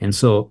 And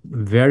so,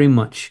 very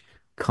much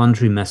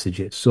contrary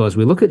messages. So, as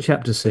we look at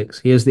chapter 6,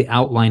 here's the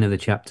outline of the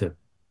chapter.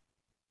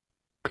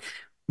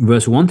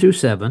 Verse 1 through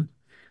 7,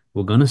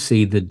 we're going to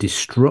see the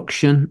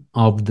destruction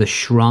of the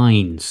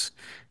shrines.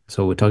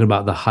 So we're talking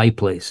about the high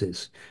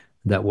places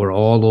that were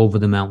all over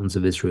the mountains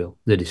of Israel,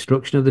 the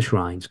destruction of the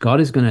shrines.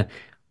 God is going to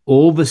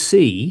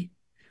oversee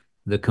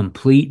the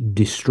complete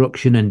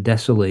destruction and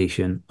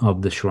desolation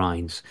of the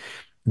shrines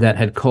that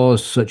had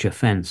caused such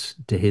offense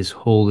to his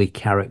holy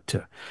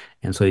character.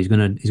 And so he's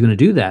going to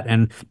do that.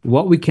 And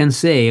what we can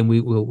say, and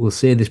we'll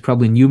say this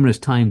probably numerous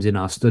times in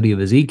our study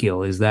of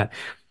Ezekiel, is that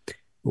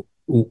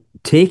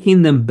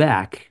taking them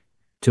back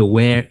to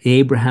where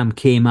Abraham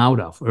came out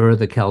of, Ur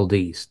the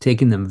Chaldees,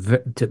 taking them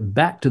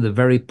back to the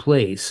very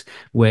place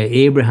where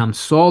Abraham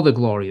saw the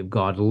glory of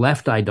God,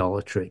 left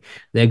idolatry.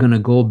 They're going to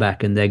go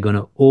back and they're going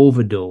to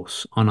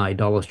overdose on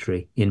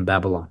idolatry in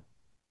Babylon.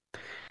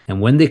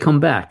 And when they come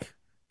back,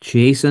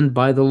 chastened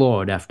by the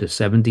Lord after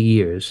 70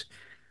 years,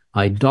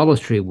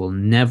 idolatry will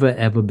never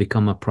ever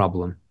become a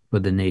problem for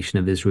the nation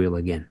of Israel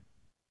again.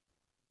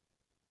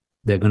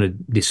 They're going to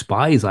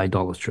despise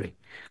idolatry.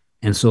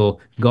 And so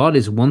God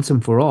is once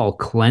and for all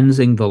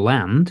cleansing the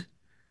land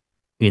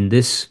in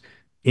this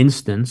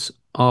instance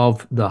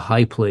of the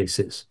high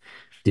places,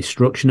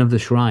 destruction of the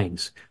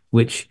shrines,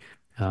 which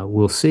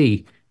we'll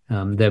see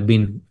there have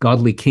been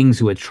godly kings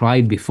who had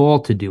tried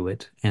before to do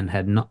it and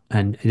had not,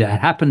 and it had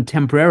happened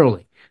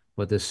temporarily.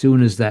 But as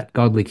soon as that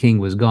godly king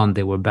was gone,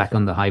 they were back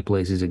on the high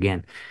places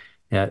again.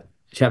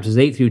 Chapters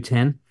 8 through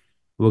 10,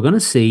 we're going to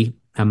see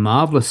a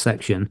marvelous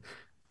section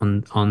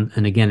on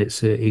and again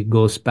it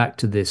goes back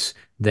to this,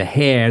 the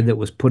hair that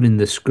was put in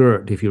the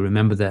skirt. If you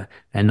remember the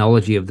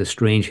analogy of the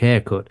strange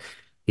haircut,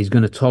 he's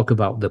going to talk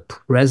about the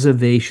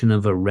preservation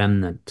of a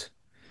remnant.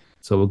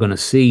 So we're going to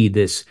see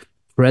this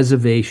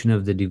preservation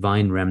of the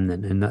divine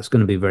remnant, and that's going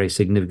to be very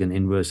significant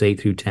in verse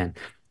 8 through 10,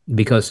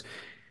 because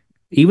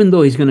even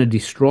though he's going to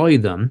destroy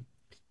them,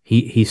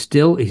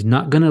 he's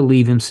not going to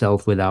leave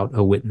himself without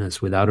a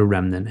witness, without a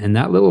remnant. And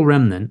that little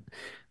remnant,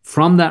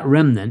 from that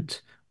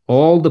remnant,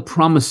 all the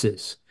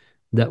promises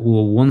that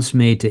were once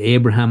made to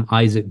Abraham,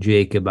 Isaac,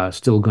 Jacob are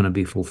still going to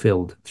be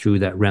fulfilled through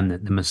that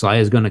remnant. The Messiah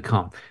is going to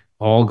come.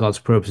 All God's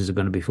purposes are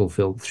going to be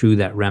fulfilled through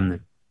that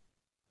remnant.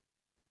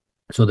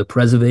 So the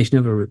preservation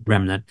of a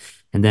remnant.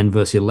 And then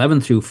verse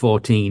 11 through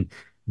 14,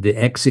 the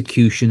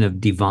execution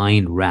of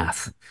divine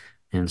wrath.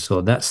 And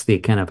so that's the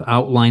kind of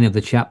outline of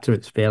the chapter.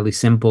 It's fairly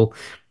simple.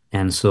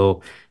 And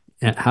so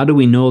how do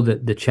we know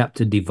that the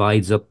chapter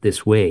divides up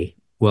this way?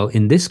 Well,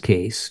 in this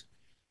case,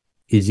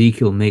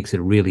 Ezekiel makes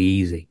it really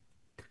easy.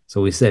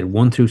 So we said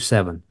 1 through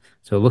 7.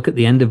 So look at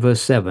the end of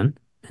verse 7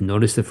 and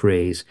notice the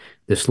phrase,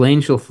 the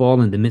slain shall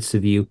fall in the midst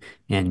of you,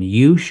 and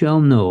you shall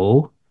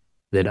know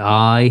that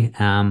I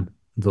am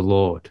the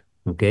Lord.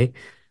 Okay?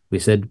 We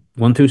said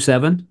 1 through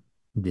 7,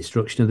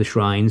 destruction of the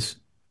shrines.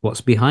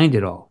 What's behind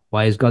it all?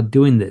 Why is God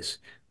doing this?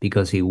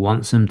 Because he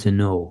wants them to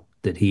know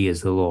that he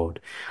is the Lord.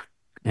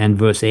 And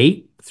verse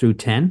 8 through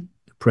 10,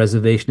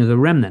 preservation of the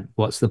remnant.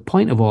 What's the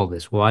point of all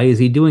this? Why is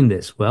he doing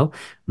this? Well,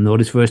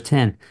 notice verse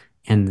 10,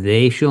 and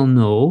they shall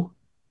know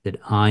that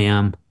I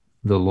am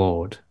the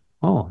Lord.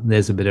 Oh,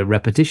 there's a bit of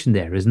repetition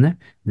there, isn't there?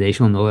 They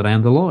shall know that I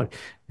am the Lord.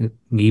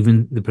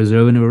 Even the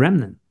preserving of a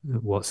remnant.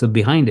 What's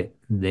behind it?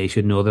 They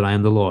should know that I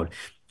am the Lord.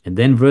 And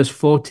then verse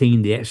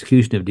 14, the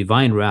execution of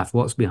divine wrath.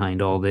 What's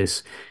behind all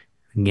this?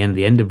 Again,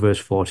 the end of verse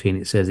 14,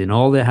 it says, in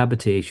all their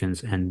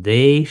habitations, and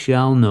they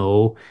shall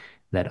know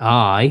that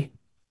I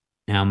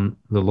am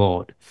the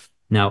Lord.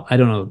 Now, I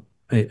don't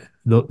know,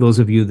 those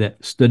of you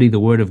that study the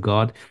Word of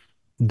God,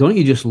 don't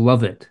you just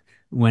love it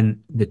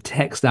when the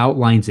text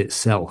outlines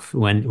itself,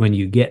 when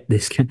you get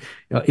this,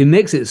 it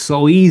makes it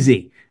so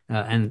easy.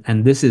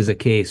 And this is a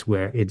case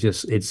where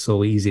it's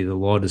so easy. The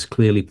Lord has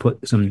clearly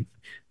put some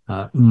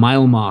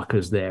mile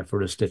markers there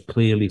for us to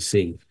clearly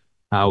see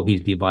how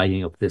he's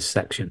dividing up this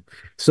section.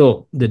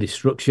 So the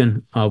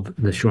destruction of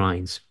the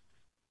shrines.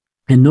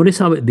 And notice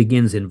how it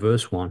begins in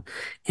verse 1.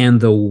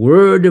 And the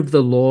word of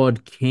the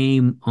Lord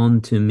came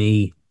unto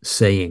me,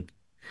 saying.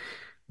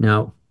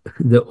 Now,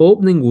 the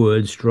opening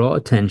words draw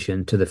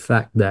attention to the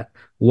fact that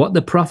what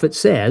the prophet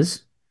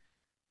says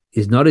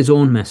is not his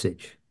own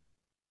message,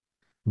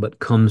 but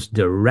comes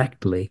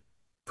directly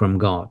from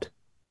God.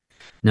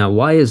 Now,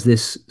 why is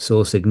this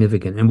so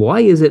significant? And why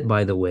is it,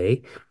 by the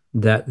way,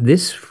 that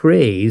this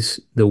phrase,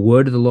 the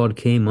word of the Lord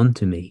came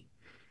unto me,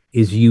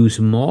 is used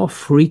more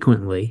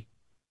frequently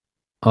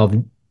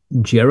of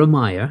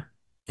Jeremiah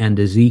and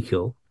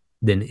Ezekiel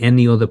than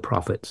any other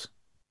prophets?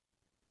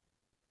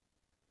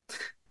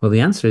 Well, the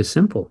answer is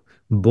simple.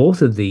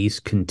 Both of these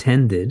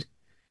contended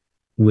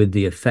with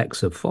the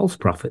effects of false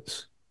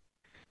prophets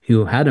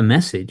who had a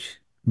message,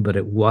 but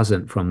it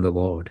wasn't from the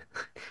Lord.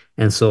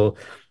 And so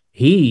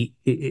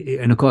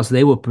and of course,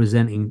 they were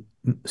presenting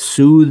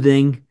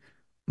soothing,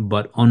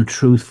 but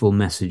untruthful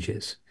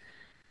messages,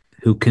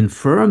 who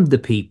confirmed the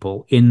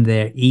people in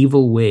their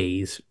evil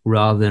ways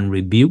rather than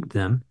rebuked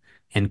them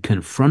and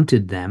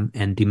confronted them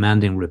and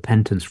demanding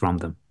repentance from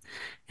them.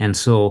 And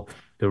so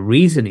the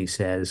reason he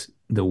says,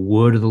 the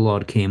word of the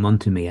Lord came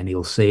unto me, and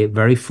he'll say it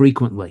very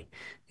frequently,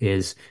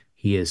 is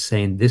he is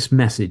saying, this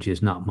message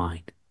is not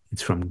mine.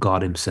 It's from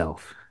God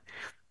himself.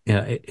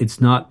 It's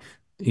not,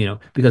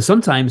 because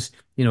sometimes,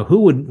 who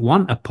would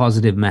want a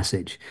positive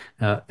message?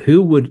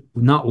 Who would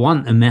not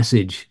want a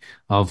message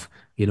of,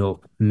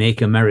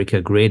 make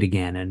America great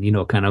again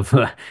and, kind of,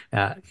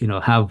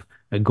 have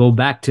go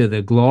back to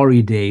the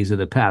glory days of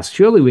the past.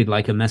 Surely we'd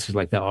like a message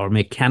like that, or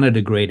make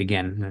Canada great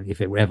again, if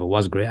it ever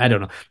was great. I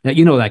don't know.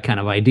 That kind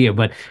of idea,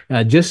 but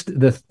just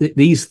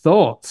these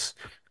thoughts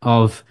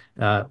of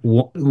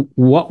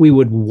what we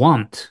would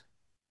want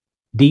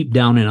deep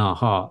down in our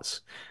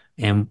hearts,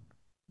 and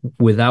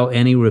without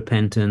any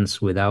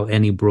repentance, without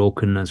any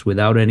brokenness,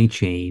 without any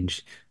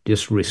change,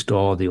 just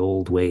restore the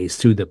old ways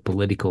through the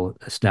political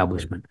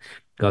establishment.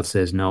 God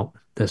says, no,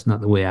 that's not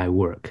the way I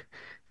work.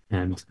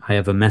 And I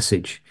have a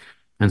message.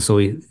 And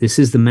so this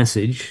is the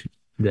message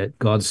that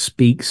God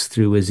speaks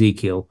through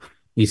Ezekiel.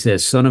 He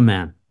says, Son of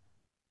man,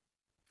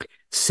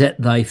 set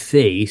thy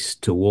face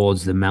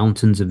towards the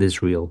mountains of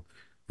Israel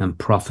and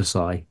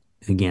prophesy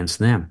against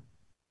them.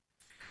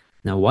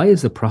 Now, why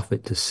is the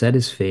prophet to set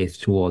his face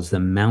towards the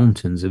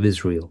mountains of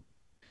Israel?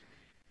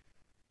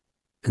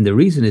 And the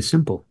reason is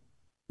simple.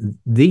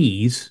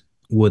 These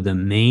were the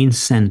main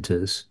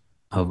centers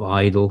of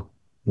idol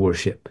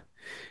worship.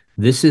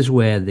 This is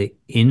where the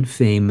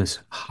infamous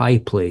high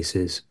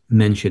places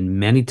mentioned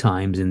many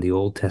times in the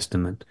Old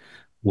Testament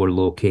were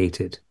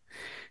located.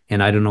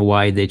 And I don't know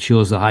why they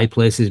chose the high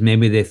places.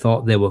 Maybe they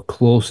thought they were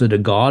closer to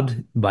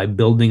God by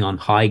building on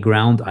high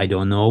ground. I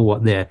don't know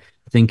what their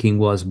thinking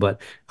was,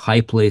 but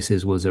high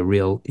places was a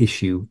real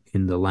issue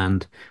in the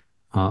land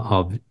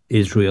of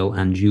Israel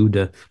and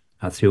Judah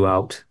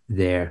throughout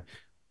their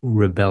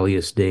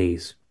rebellious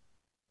days.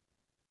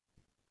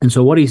 And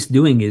so what he's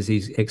doing is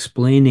he's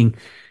explaining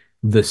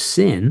the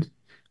sin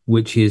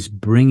which is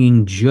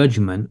bringing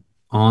judgment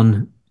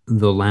on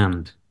the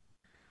land.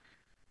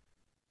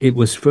 It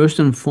was first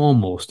and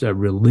foremost a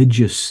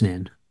religious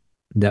sin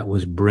that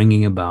was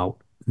bringing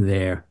about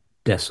their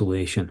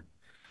desolation.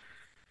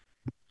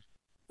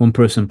 One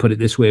person put it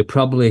this way,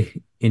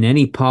 probably in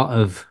any part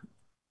of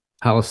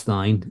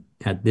Palestine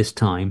at this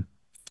time,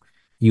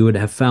 you would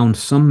have found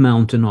some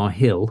mountain or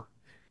hill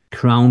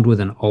crowned with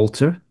an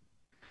altar,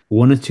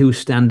 one or two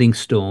standing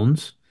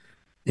stones,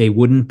 a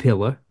wooden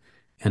pillar,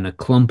 and a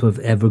clump of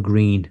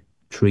evergreen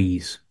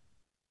trees.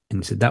 And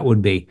he said that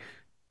would be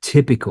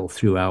typical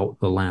throughout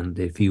the land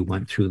if you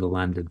went through the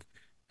land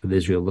of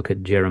Israel. Look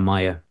at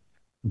Jeremiah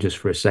just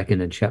for a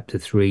second in chapter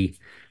 3,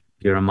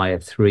 Jeremiah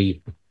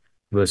 3,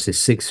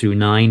 verses 6 through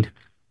 9.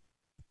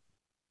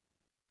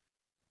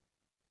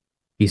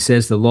 He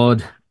says, The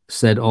Lord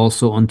said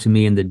also unto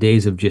me in the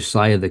days of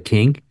Josiah the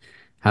king,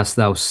 Hast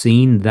thou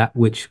seen that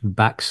which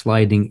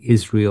backsliding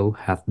Israel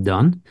hath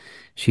done?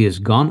 She has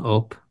gone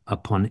up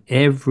upon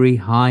every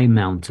high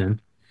mountain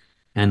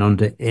and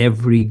under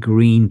every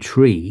green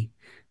tree,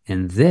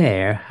 and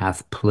there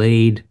hath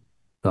played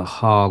the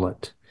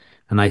harlot.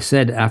 And I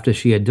said, after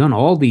she had done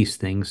all these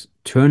things,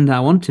 Turn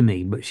thou unto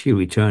me, but she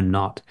returned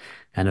not.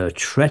 And her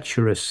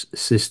treacherous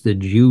sister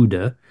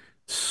Judah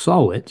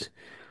saw it,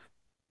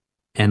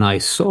 and I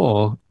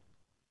saw,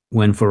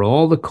 when for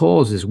all the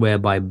causes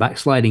whereby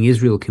backsliding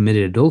Israel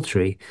committed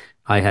adultery,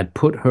 I had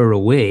put her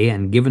away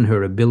and given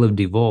her a bill of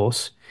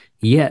divorce,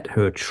 yet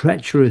her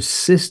treacherous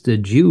sister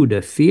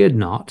Judah feared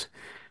not,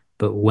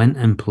 but went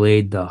and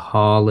played the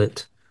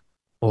harlot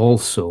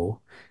also.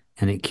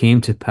 And it came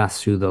to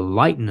pass through the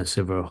lightness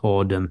of her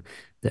whoredom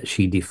that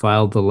she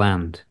defiled the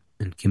land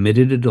and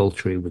committed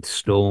adultery with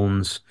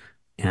stones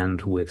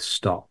and with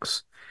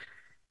stocks.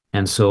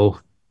 And so,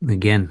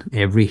 again,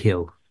 every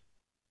hill,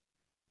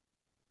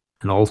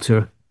 an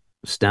altar,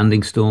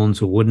 standing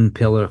stones, a wooden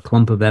pillar, a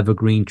clump of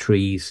evergreen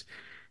trees,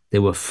 they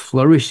were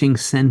flourishing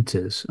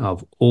centers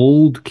of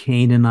old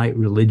Canaanite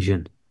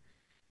religion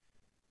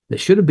that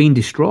should have been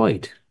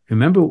destroyed.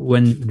 Remember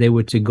when they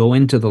were to go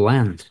into the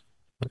land?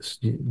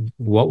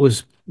 What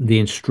was the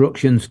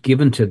instructions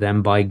given to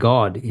them by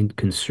God in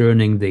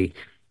concerning the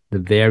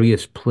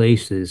various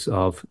places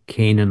of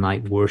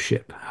Canaanite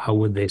worship? How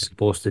were they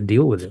supposed to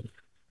deal with it?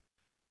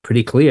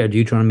 Pretty clear.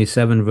 Deuteronomy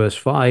 7, verse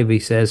 5, he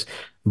says,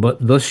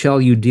 But thus shall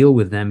you deal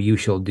with them. You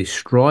shall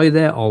destroy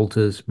their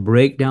altars,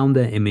 break down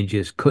their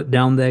images, cut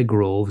down their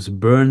groves,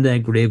 burn their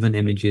graven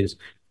images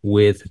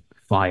with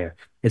fire.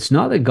 It's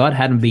not that God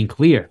hadn't been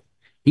clear.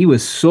 He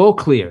was so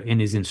clear in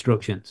his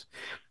instructions.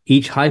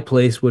 Each high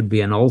place would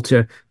be an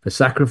altar for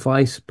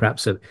sacrifice,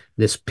 perhaps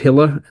this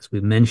pillar, as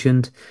we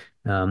mentioned,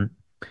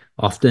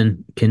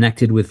 often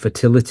connected with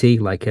fertility,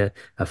 like a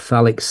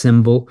phallic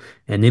symbol.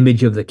 An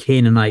image of the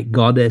Canaanite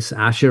goddess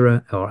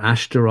Asherah or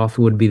Ashtaroth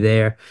would be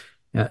there.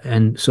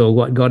 And so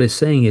what God is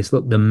saying is,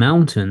 look, the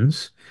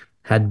mountains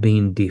had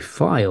been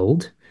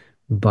defiled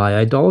by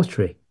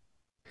idolatry.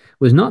 It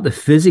was not the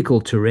physical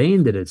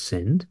terrain that had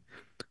sinned.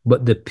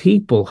 but the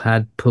people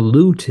had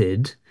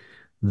polluted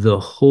the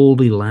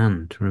Holy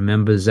Land.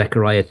 Remember,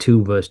 Zechariah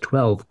 2, verse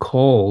 12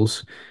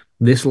 calls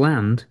this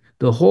land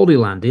the Holy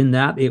Land, in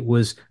that it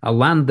was a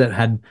land that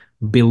had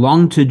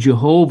belonged to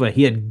Jehovah.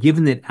 He had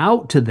given it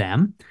out to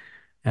them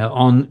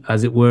on,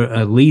 as it were,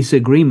 a lease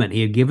agreement.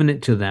 He had given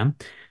it to them,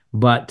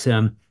 but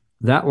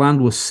that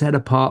land was set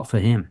apart for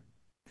him.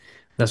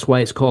 That's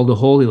why it's called the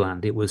Holy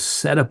Land. It was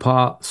set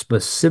apart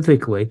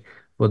specifically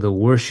for the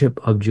worship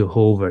of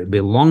Jehovah. It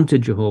belonged to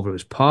Jehovah.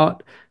 It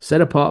was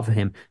set apart for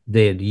him.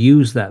 They had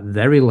used that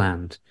very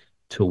land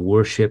to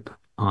worship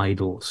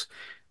idols.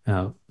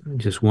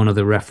 Just one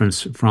other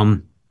reference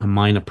from a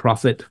minor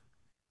prophet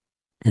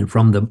and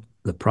from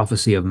the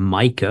prophecy of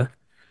Micah,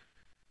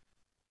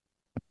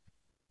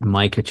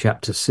 Micah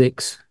chapter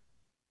 6.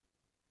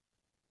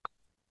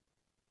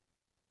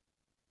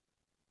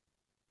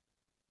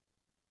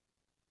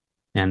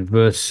 And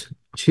verse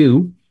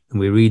 2, and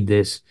we read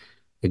this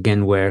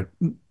again, where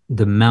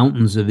the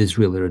mountains of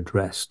Israel are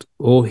addressed.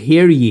 O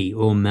hear ye,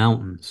 O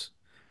mountains,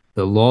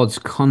 the Lord's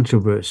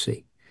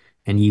controversy,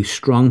 and ye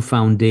strong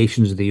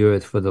foundations of the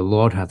earth, for the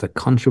Lord hath a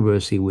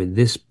controversy with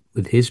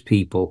his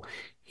people.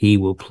 He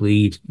will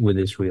plead with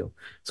Israel.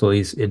 So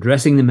he's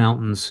addressing the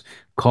mountains,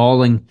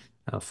 calling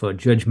for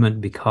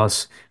judgment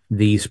because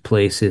these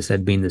places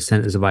had been the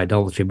centers of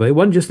idolatry. But it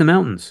wasn't just the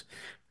mountains.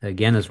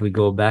 Again, as we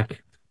go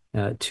back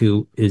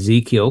to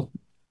Ezekiel,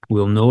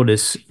 we'll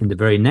notice in the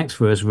very next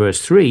verse,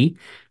 verse 3,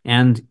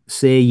 and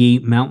say ye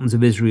mountains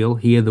of Israel,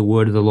 hear the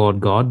word of the Lord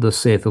God. Thus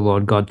saith the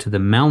Lord God to the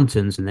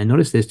mountains. And then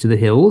notice this, to the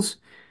hills.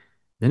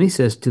 Then he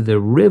says, to the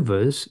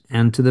rivers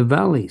and to the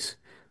valleys.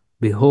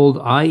 Behold,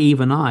 I,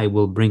 even I,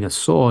 will bring a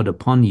sword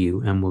upon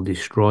you and will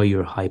destroy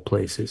your high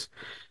places.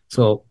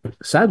 So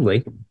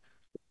sadly,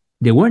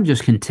 they weren't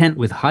just content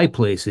with high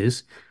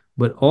places,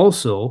 but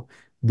also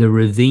the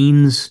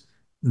ravines,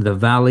 the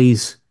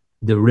valleys,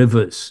 the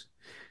rivers.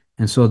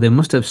 And so they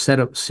must have set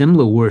up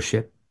similar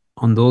worship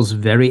on those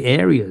very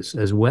areas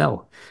as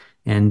well.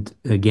 And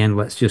again,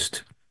 let's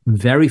just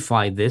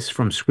verify this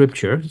from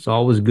Scripture. It's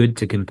always good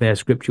to compare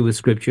Scripture with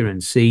Scripture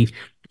and see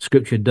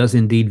Scripture does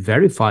indeed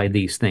verify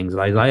these things.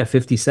 Isaiah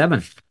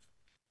 57,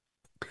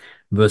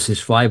 verses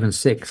 5 and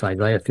 6.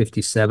 Isaiah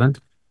 57.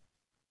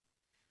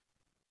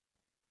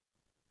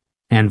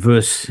 And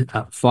verse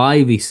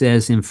 5, he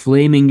says,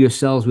 inflaming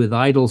yourselves with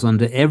idols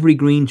under every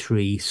green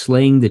tree,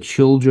 slaying the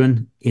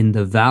children in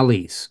the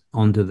valleys,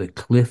 under the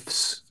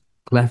clefts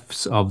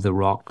of the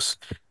rocks.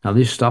 Now,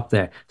 just stop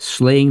there.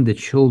 Slaying the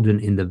children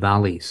in the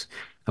valleys.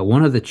 Now,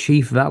 one of the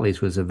chief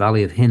valleys was the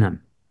Valley of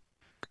Hinnom.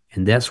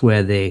 And that's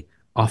where they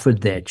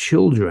offered their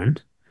children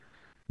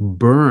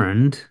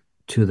burned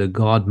to the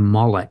god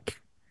Moloch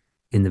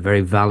in the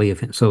very Valley of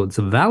Hinnom. So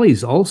the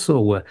valleys also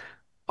were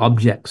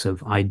objects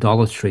of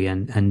idolatry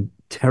and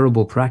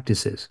terrible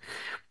practices.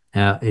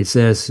 It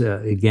says,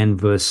 again,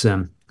 verse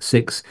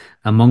 6,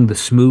 among the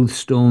smooth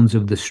stones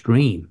of the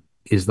stream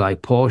is thy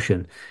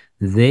portion.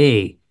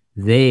 They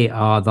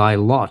are thy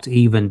lot.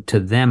 Even to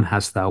them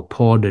hast thou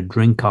poured a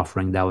drink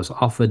offering. Thou hast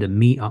offered a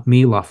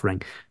meal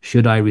offering.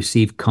 Should I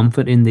receive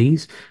comfort in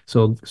these?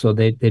 So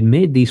they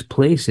made these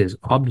places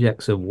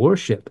objects of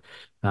worship.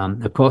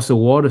 Of course, the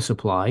water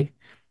supply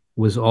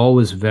was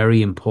always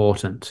very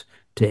important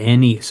to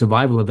any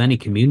survival of any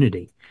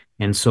community.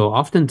 And so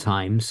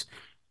oftentimes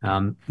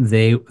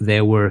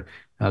there were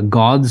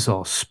gods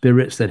or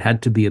spirits that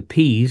had to be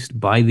appeased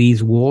by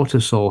these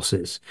water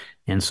sources.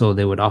 And so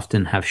they would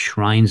often have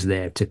shrines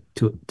there to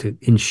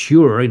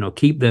ensure,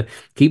 keep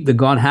the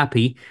god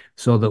happy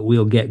so that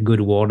we'll get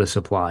good water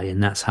supply.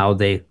 And that's how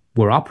they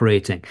were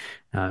operating.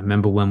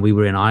 Remember when we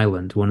were in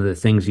Ireland, one of the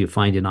things you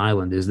find in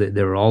Ireland is that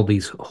there are all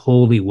these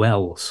holy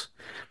wells,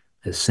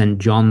 St.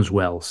 John's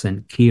Well,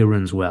 St.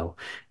 Kieran's Well.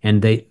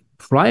 And they,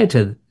 prior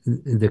to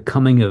the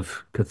coming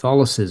of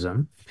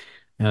Catholicism,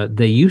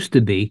 there used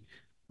to be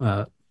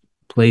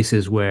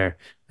places where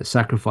the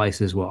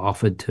sacrifices were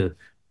offered to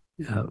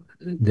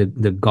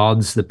the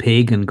gods, the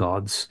pagan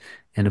gods.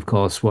 And of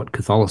course, what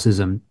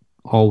Catholicism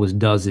always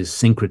does is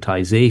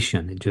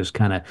syncretization. It just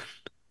kind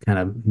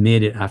of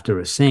made it after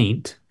a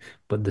saint,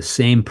 but the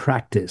same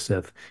practice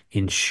of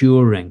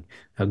ensuring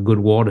a good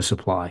water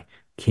supply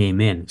came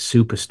in.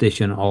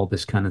 Superstition, all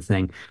this kind of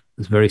thing.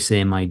 It's the very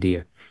same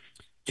idea.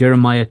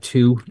 Jeremiah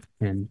 2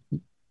 and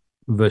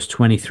verse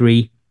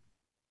 23.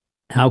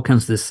 How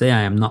canst thou say,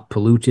 I am not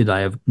polluted,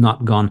 I have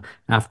not gone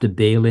after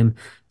Baalim?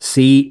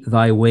 See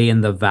thy way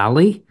in the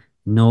valley,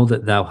 know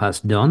that thou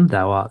hast done.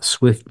 Thou art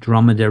swift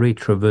dromedary,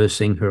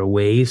 traversing her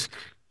ways.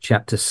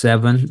 Chapter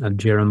 7 of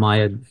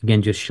Jeremiah,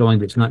 again, just showing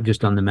that it's not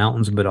just on the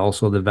mountains, but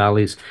also the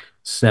valleys.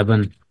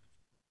 7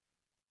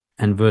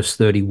 and verse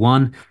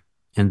 31.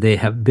 And they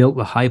have built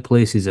the high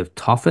places of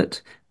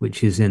Tophet,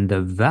 which is in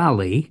the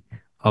valley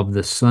of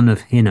the son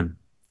of Hinnom,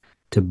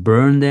 to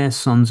burn their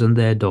sons and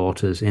their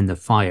daughters in the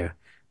fire,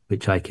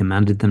 which I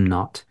commanded them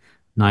not,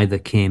 neither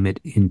came it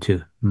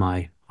into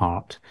my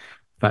heart.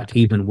 In fact,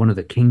 even one of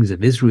the kings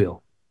of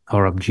Israel,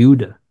 or of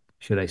Judah,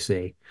 should I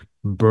say,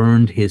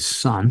 burned his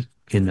son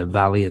in the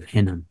valley of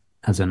Hinnom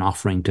as an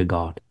offering to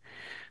God.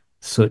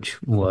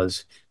 Such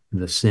was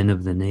the sin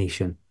of the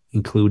nation,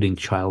 including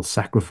child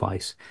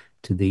sacrifice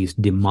to these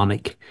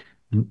demonic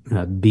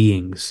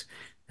beings.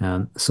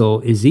 So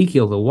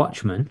Ezekiel, the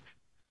watchman,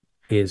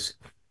 is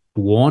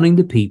warning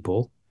the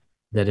people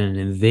that an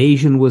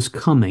invasion was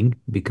coming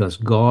because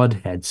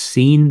God had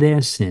seen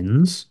their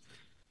sins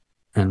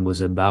and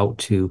was about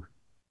to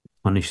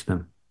punish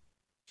them.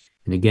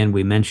 And again,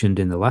 we mentioned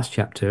in the last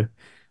chapter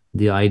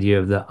the idea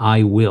of the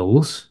I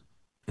wills,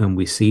 and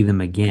we see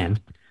them again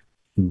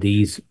in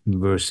these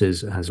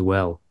verses as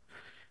well.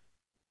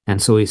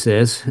 And so he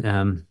says,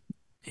 again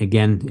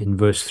in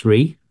verse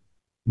 3,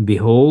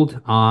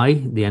 behold,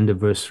 the end of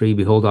verse 3,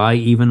 behold, I,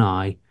 even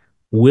I,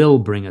 will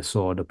bring a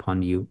sword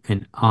upon you,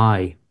 and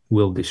I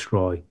will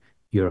destroy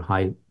your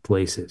high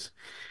places.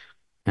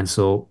 And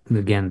so,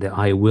 again, the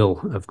I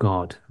will of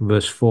God.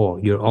 Verse 4,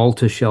 your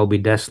altar shall be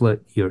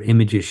desolate, your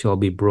images shall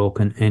be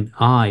broken, and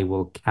I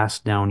will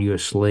cast down your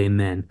slain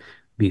men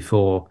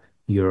before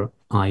your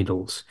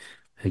idols.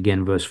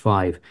 Again, verse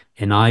 5,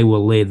 and I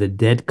will lay the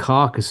dead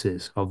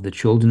carcasses of the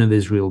children of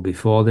Israel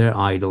before their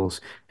idols,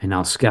 and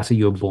I'll scatter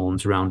your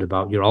bones round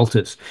about your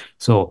altars.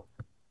 So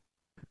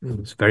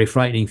it's a very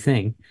frightening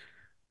thing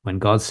when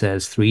God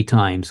says 3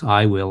 times,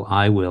 I will,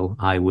 I will,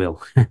 I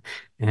will.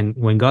 And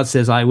when God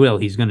says, I will,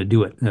 he's going to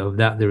do it. Of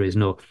that, there is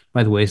no,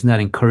 by the way, isn't that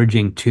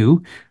encouraging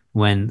too?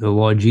 When the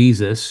Lord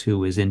Jesus,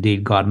 who is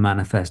indeed God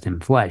manifest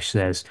in flesh,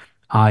 says,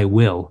 I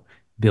will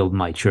build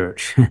my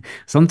church.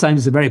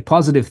 Sometimes it's a very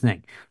positive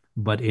thing.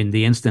 But in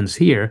the instance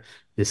here,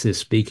 this is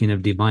speaking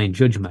of divine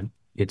judgment.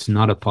 It's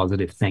not a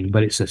positive thing,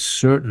 but it's a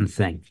certain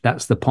thing.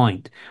 That's the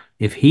point.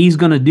 If he's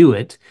going to do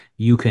it,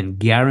 you can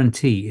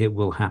guarantee it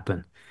will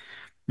happen.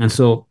 And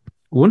so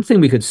one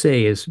thing we could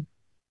say is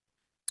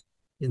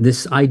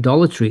this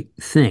idolatry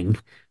thing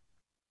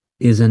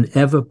is an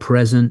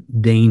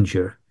ever-present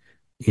danger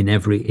in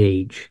every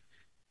age.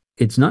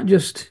 It's not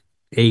just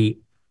a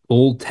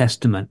Old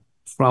Testament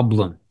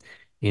problem.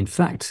 In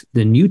fact,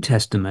 the New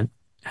Testament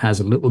has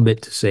a little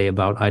bit to say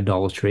about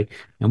idolatry,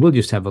 and we'll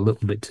just have a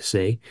little bit to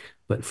say.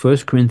 But 1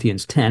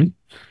 Corinthians 10,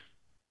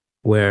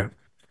 where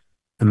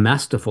a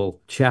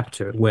masterful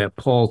chapter where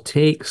Paul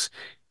takes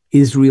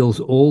Israel's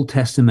Old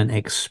Testament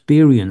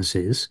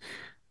experiences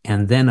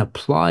and then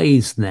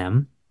applies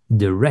them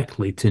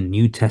directly to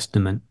New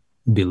Testament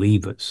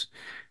believers.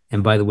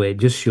 And by the way, it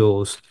just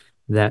shows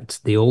that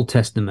the Old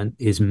Testament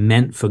is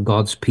meant for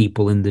God's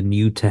people in the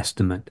New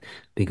Testament,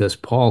 because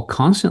Paul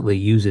constantly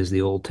uses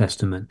the Old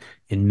Testament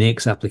and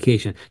makes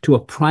application to a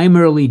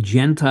primarily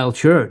Gentile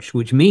church,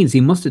 which means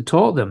he must have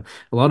taught them.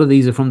 A lot of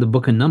these are from the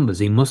book of Numbers.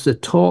 He must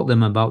have taught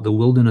them about the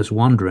wilderness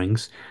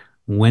wanderings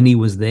when he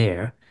was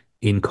there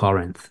in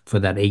Corinth for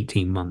that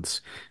 18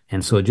 months.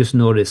 And so just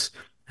notice,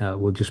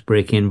 we'll just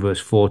break in verse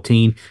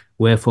 14.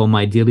 Wherefore,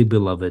 my dearly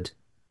beloved,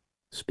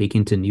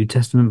 speaking to New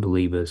Testament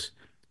believers,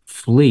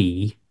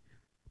 flee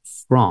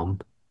from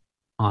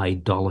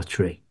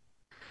idolatry.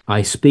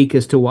 I speak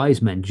as to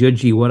wise men.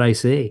 Judge ye what I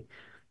say.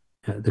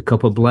 The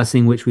cup of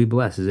blessing which we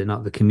bless, is it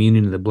not the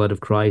communion of the blood of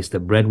Christ? The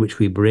bread which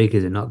we break,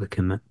 is it not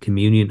the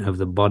communion of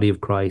the body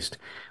of Christ?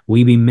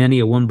 We be many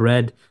of one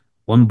bread,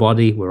 one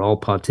body, we're all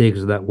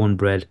partakers of that one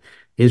bread.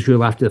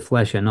 Israel after the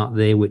flesh are not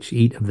they which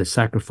eat of the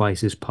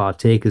sacrifices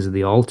partakers of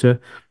the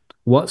altar.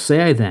 What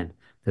say I then?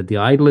 That the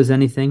idol is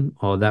anything,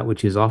 or that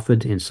which is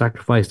offered in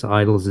sacrifice to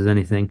idols is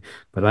anything?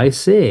 But I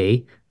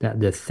say that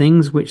the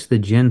things which the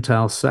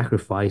Gentiles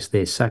sacrifice,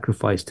 they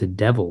sacrifice to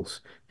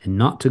devils, and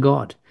not to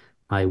God.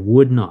 I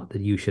would not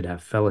that you should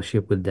have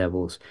fellowship with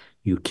devils.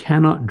 You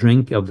cannot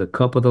drink of the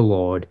cup of the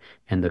Lord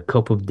and the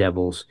cup of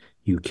devils.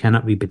 You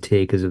cannot be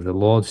partakers of the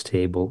Lord's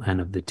table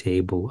and of the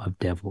table of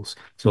devils.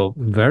 So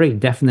very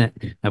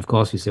definite. Of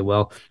course, you say,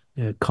 well,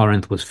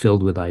 Corinth was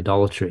filled with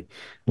idolatry.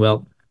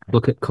 Well,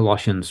 look at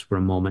Colossians for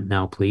a moment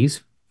now,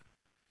 please.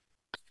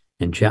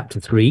 In chapter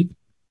 3,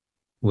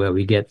 where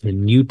we get the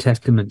New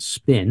Testament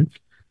spin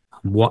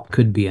on what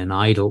could be an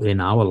idol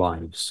in our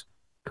lives.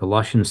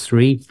 Colossians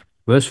 3,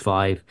 verse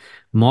 5,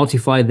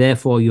 mortify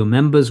therefore your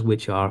members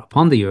which are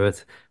upon the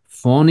earth,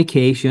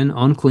 fornication,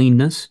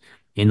 uncleanness,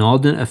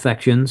 inordinate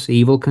affections,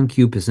 evil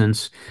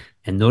concupiscence,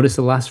 and notice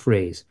the last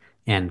phrase,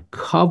 and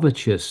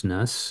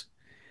covetousness,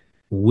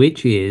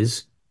 which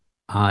is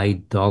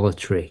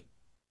idolatry.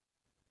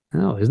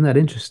 Oh, isn't that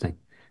interesting?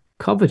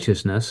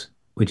 Covetousness,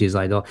 which is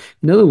idolatry.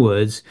 In other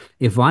words,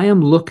 if I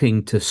am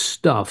looking to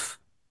stuff,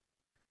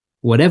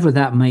 whatever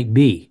that might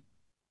be,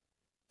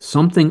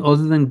 something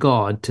other than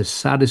God to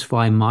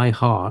satisfy my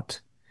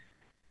heart,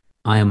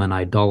 I am an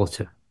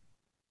idolater.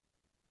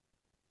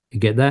 You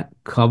get that?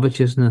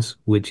 Covetousness,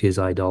 which is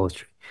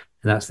idolatry.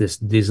 That's this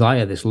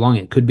desire, this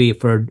longing. It could be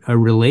for a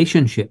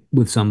relationship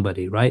with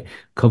somebody, right?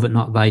 Covet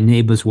not thy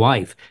neighbor's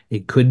wife.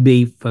 It could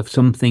be for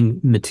something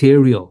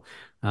material.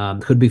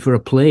 It could be for a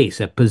place,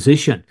 a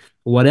position,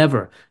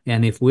 whatever.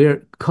 And if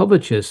we're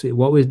covetous,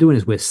 what we're doing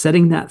is we're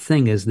setting that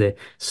thing as the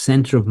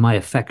center of my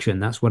affection.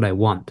 That's what I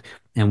want.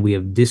 And we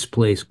have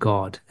displaced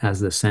God as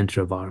the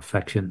center of our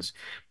affections.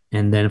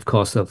 And then, of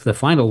course, the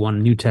final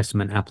one, New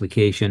Testament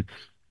application,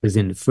 is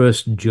in 1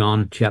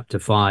 John chapter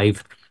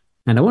 5,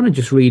 And I want to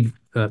just read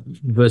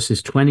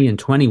verses 20 and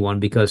 21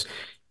 because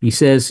he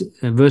says,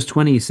 verse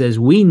 20, he says,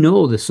 we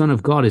know the Son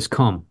of God is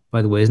come.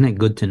 By the way, isn't it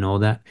good to know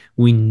that?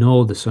 We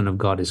know the Son of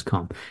God is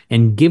come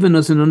and given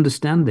us an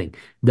understanding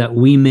that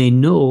we may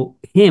know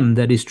him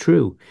that is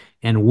true.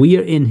 And we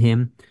are in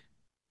him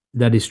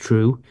that is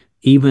true,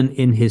 even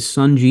in his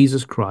Son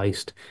Jesus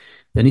Christ.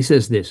 Then he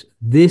says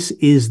this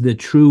is the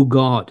true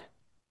God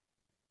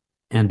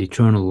and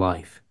eternal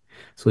life.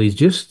 So he's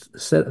just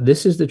said,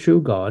 this is the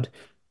true God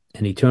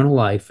and eternal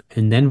life.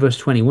 And then verse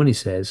 21, he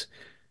says,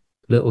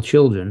 little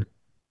children,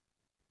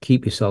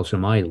 keep yourselves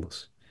from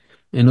idols.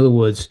 In other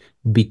words,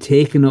 be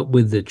taken up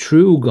with the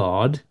true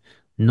God,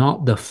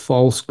 not the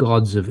false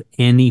gods of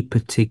any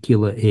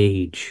particular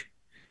age.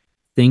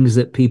 Things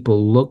that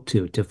people look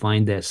to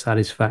find their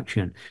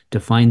satisfaction, to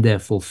find their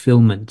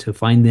fulfillment, to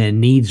find their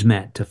needs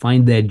met, to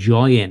find their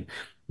joy in.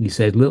 He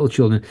said, little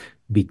children,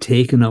 be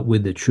taken up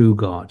with the true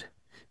God.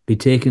 Be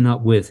taken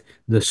up with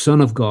the Son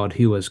of God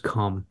who has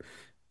come,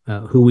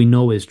 who we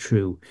know is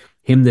true,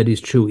 him that is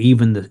true,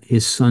 even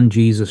his Son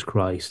Jesus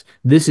Christ.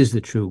 This is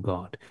the true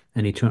God.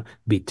 And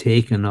be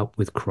taken up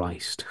with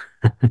Christ.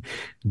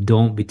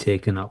 Don't be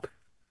taken up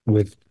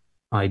with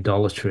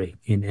idolatry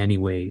in any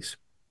ways.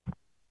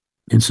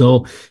 And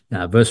so,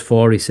 verse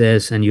 4, he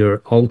says, and your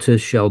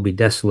altars shall be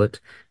desolate,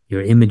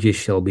 your images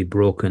shall be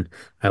broken.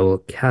 I will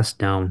cast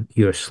down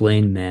your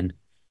slain men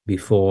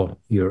before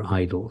your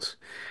idols.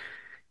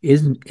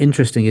 Isn't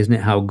interesting, isn't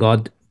it, how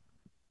God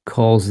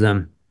calls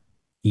them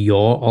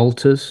your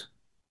altars?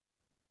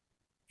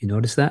 You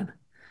notice that?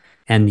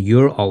 And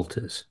your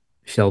altars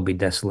shall be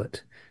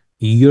desolate.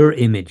 Your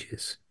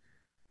images.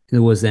 In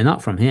other words, they're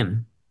not from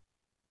him.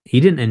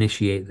 He didn't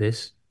initiate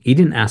this. He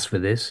didn't ask for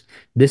this.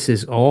 This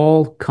is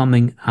all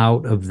coming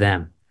out of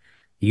them.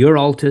 Your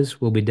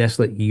altars will be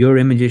desolate. Your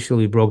images shall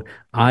be broken.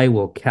 I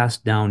will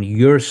cast down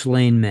your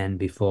slain men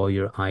before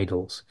your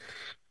idols.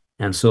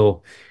 And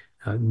so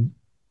uh,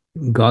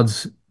 God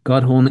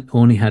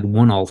only had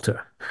one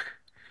altar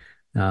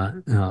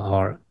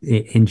or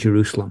in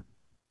Jerusalem.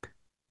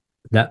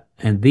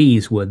 And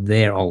these were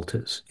their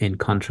altars in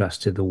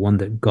contrast to the one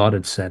that God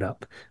had set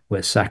up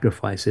where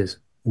sacrifices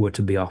were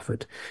to be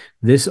offered.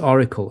 This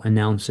oracle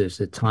announces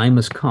the time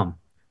has come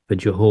for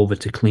Jehovah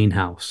to clean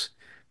house,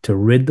 to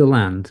rid the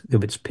land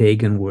of its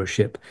pagan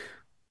worship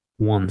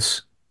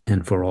once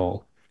and for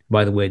all.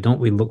 By the way,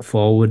 don't we look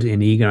forward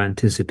in eager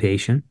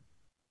anticipation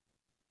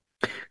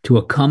to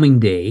a coming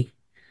day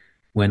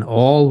when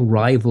all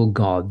rival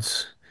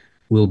gods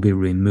will be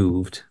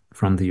removed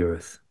from the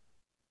earth?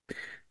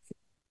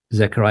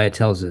 Zechariah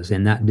tells us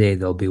in that day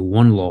there'll be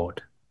one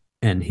Lord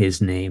and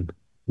his name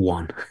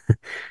one.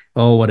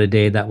 Oh, what a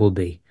day that will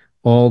be.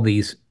 All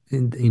these,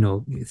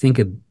 think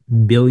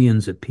of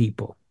billions of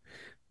people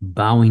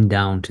bowing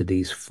down to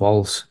these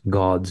false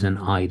gods and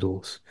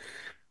idols.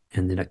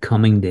 And in a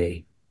coming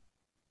day,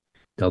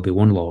 there'll be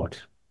one Lord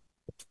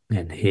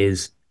and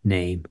his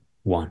name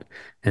one.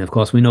 And of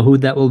course, we know who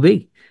that will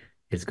be.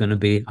 It's going to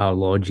be our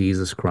Lord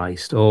Jesus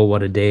Christ. Oh,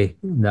 what a day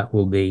that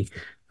will be.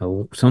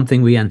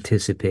 Something we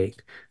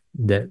anticipate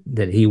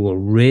that he will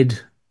rid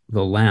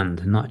the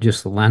land, not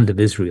just the land of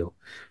Israel,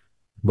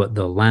 but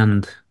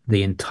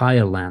the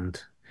entire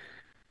land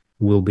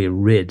will be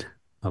rid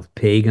of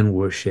pagan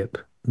worship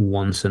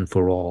once and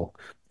for all.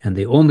 And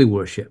the only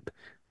worship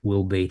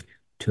will be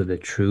to the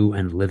true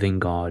and living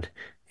God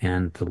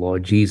and the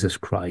Lord Jesus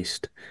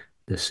Christ,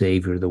 the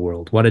Savior of the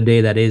world. What a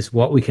day that is,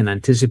 what we can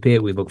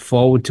anticipate. We look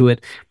forward to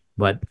it.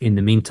 But in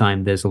the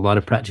meantime, there's a lot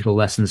of practical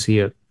lessons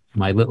here.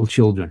 My little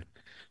children,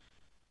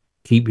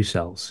 keep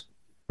yourselves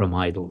from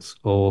idols.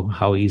 Oh,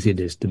 how easy it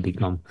is to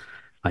become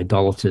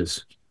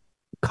idolaters.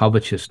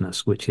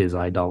 Covetousness, which is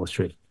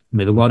idolatry.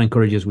 May the Lord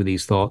encourage us with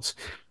these thoughts.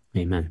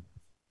 Amen.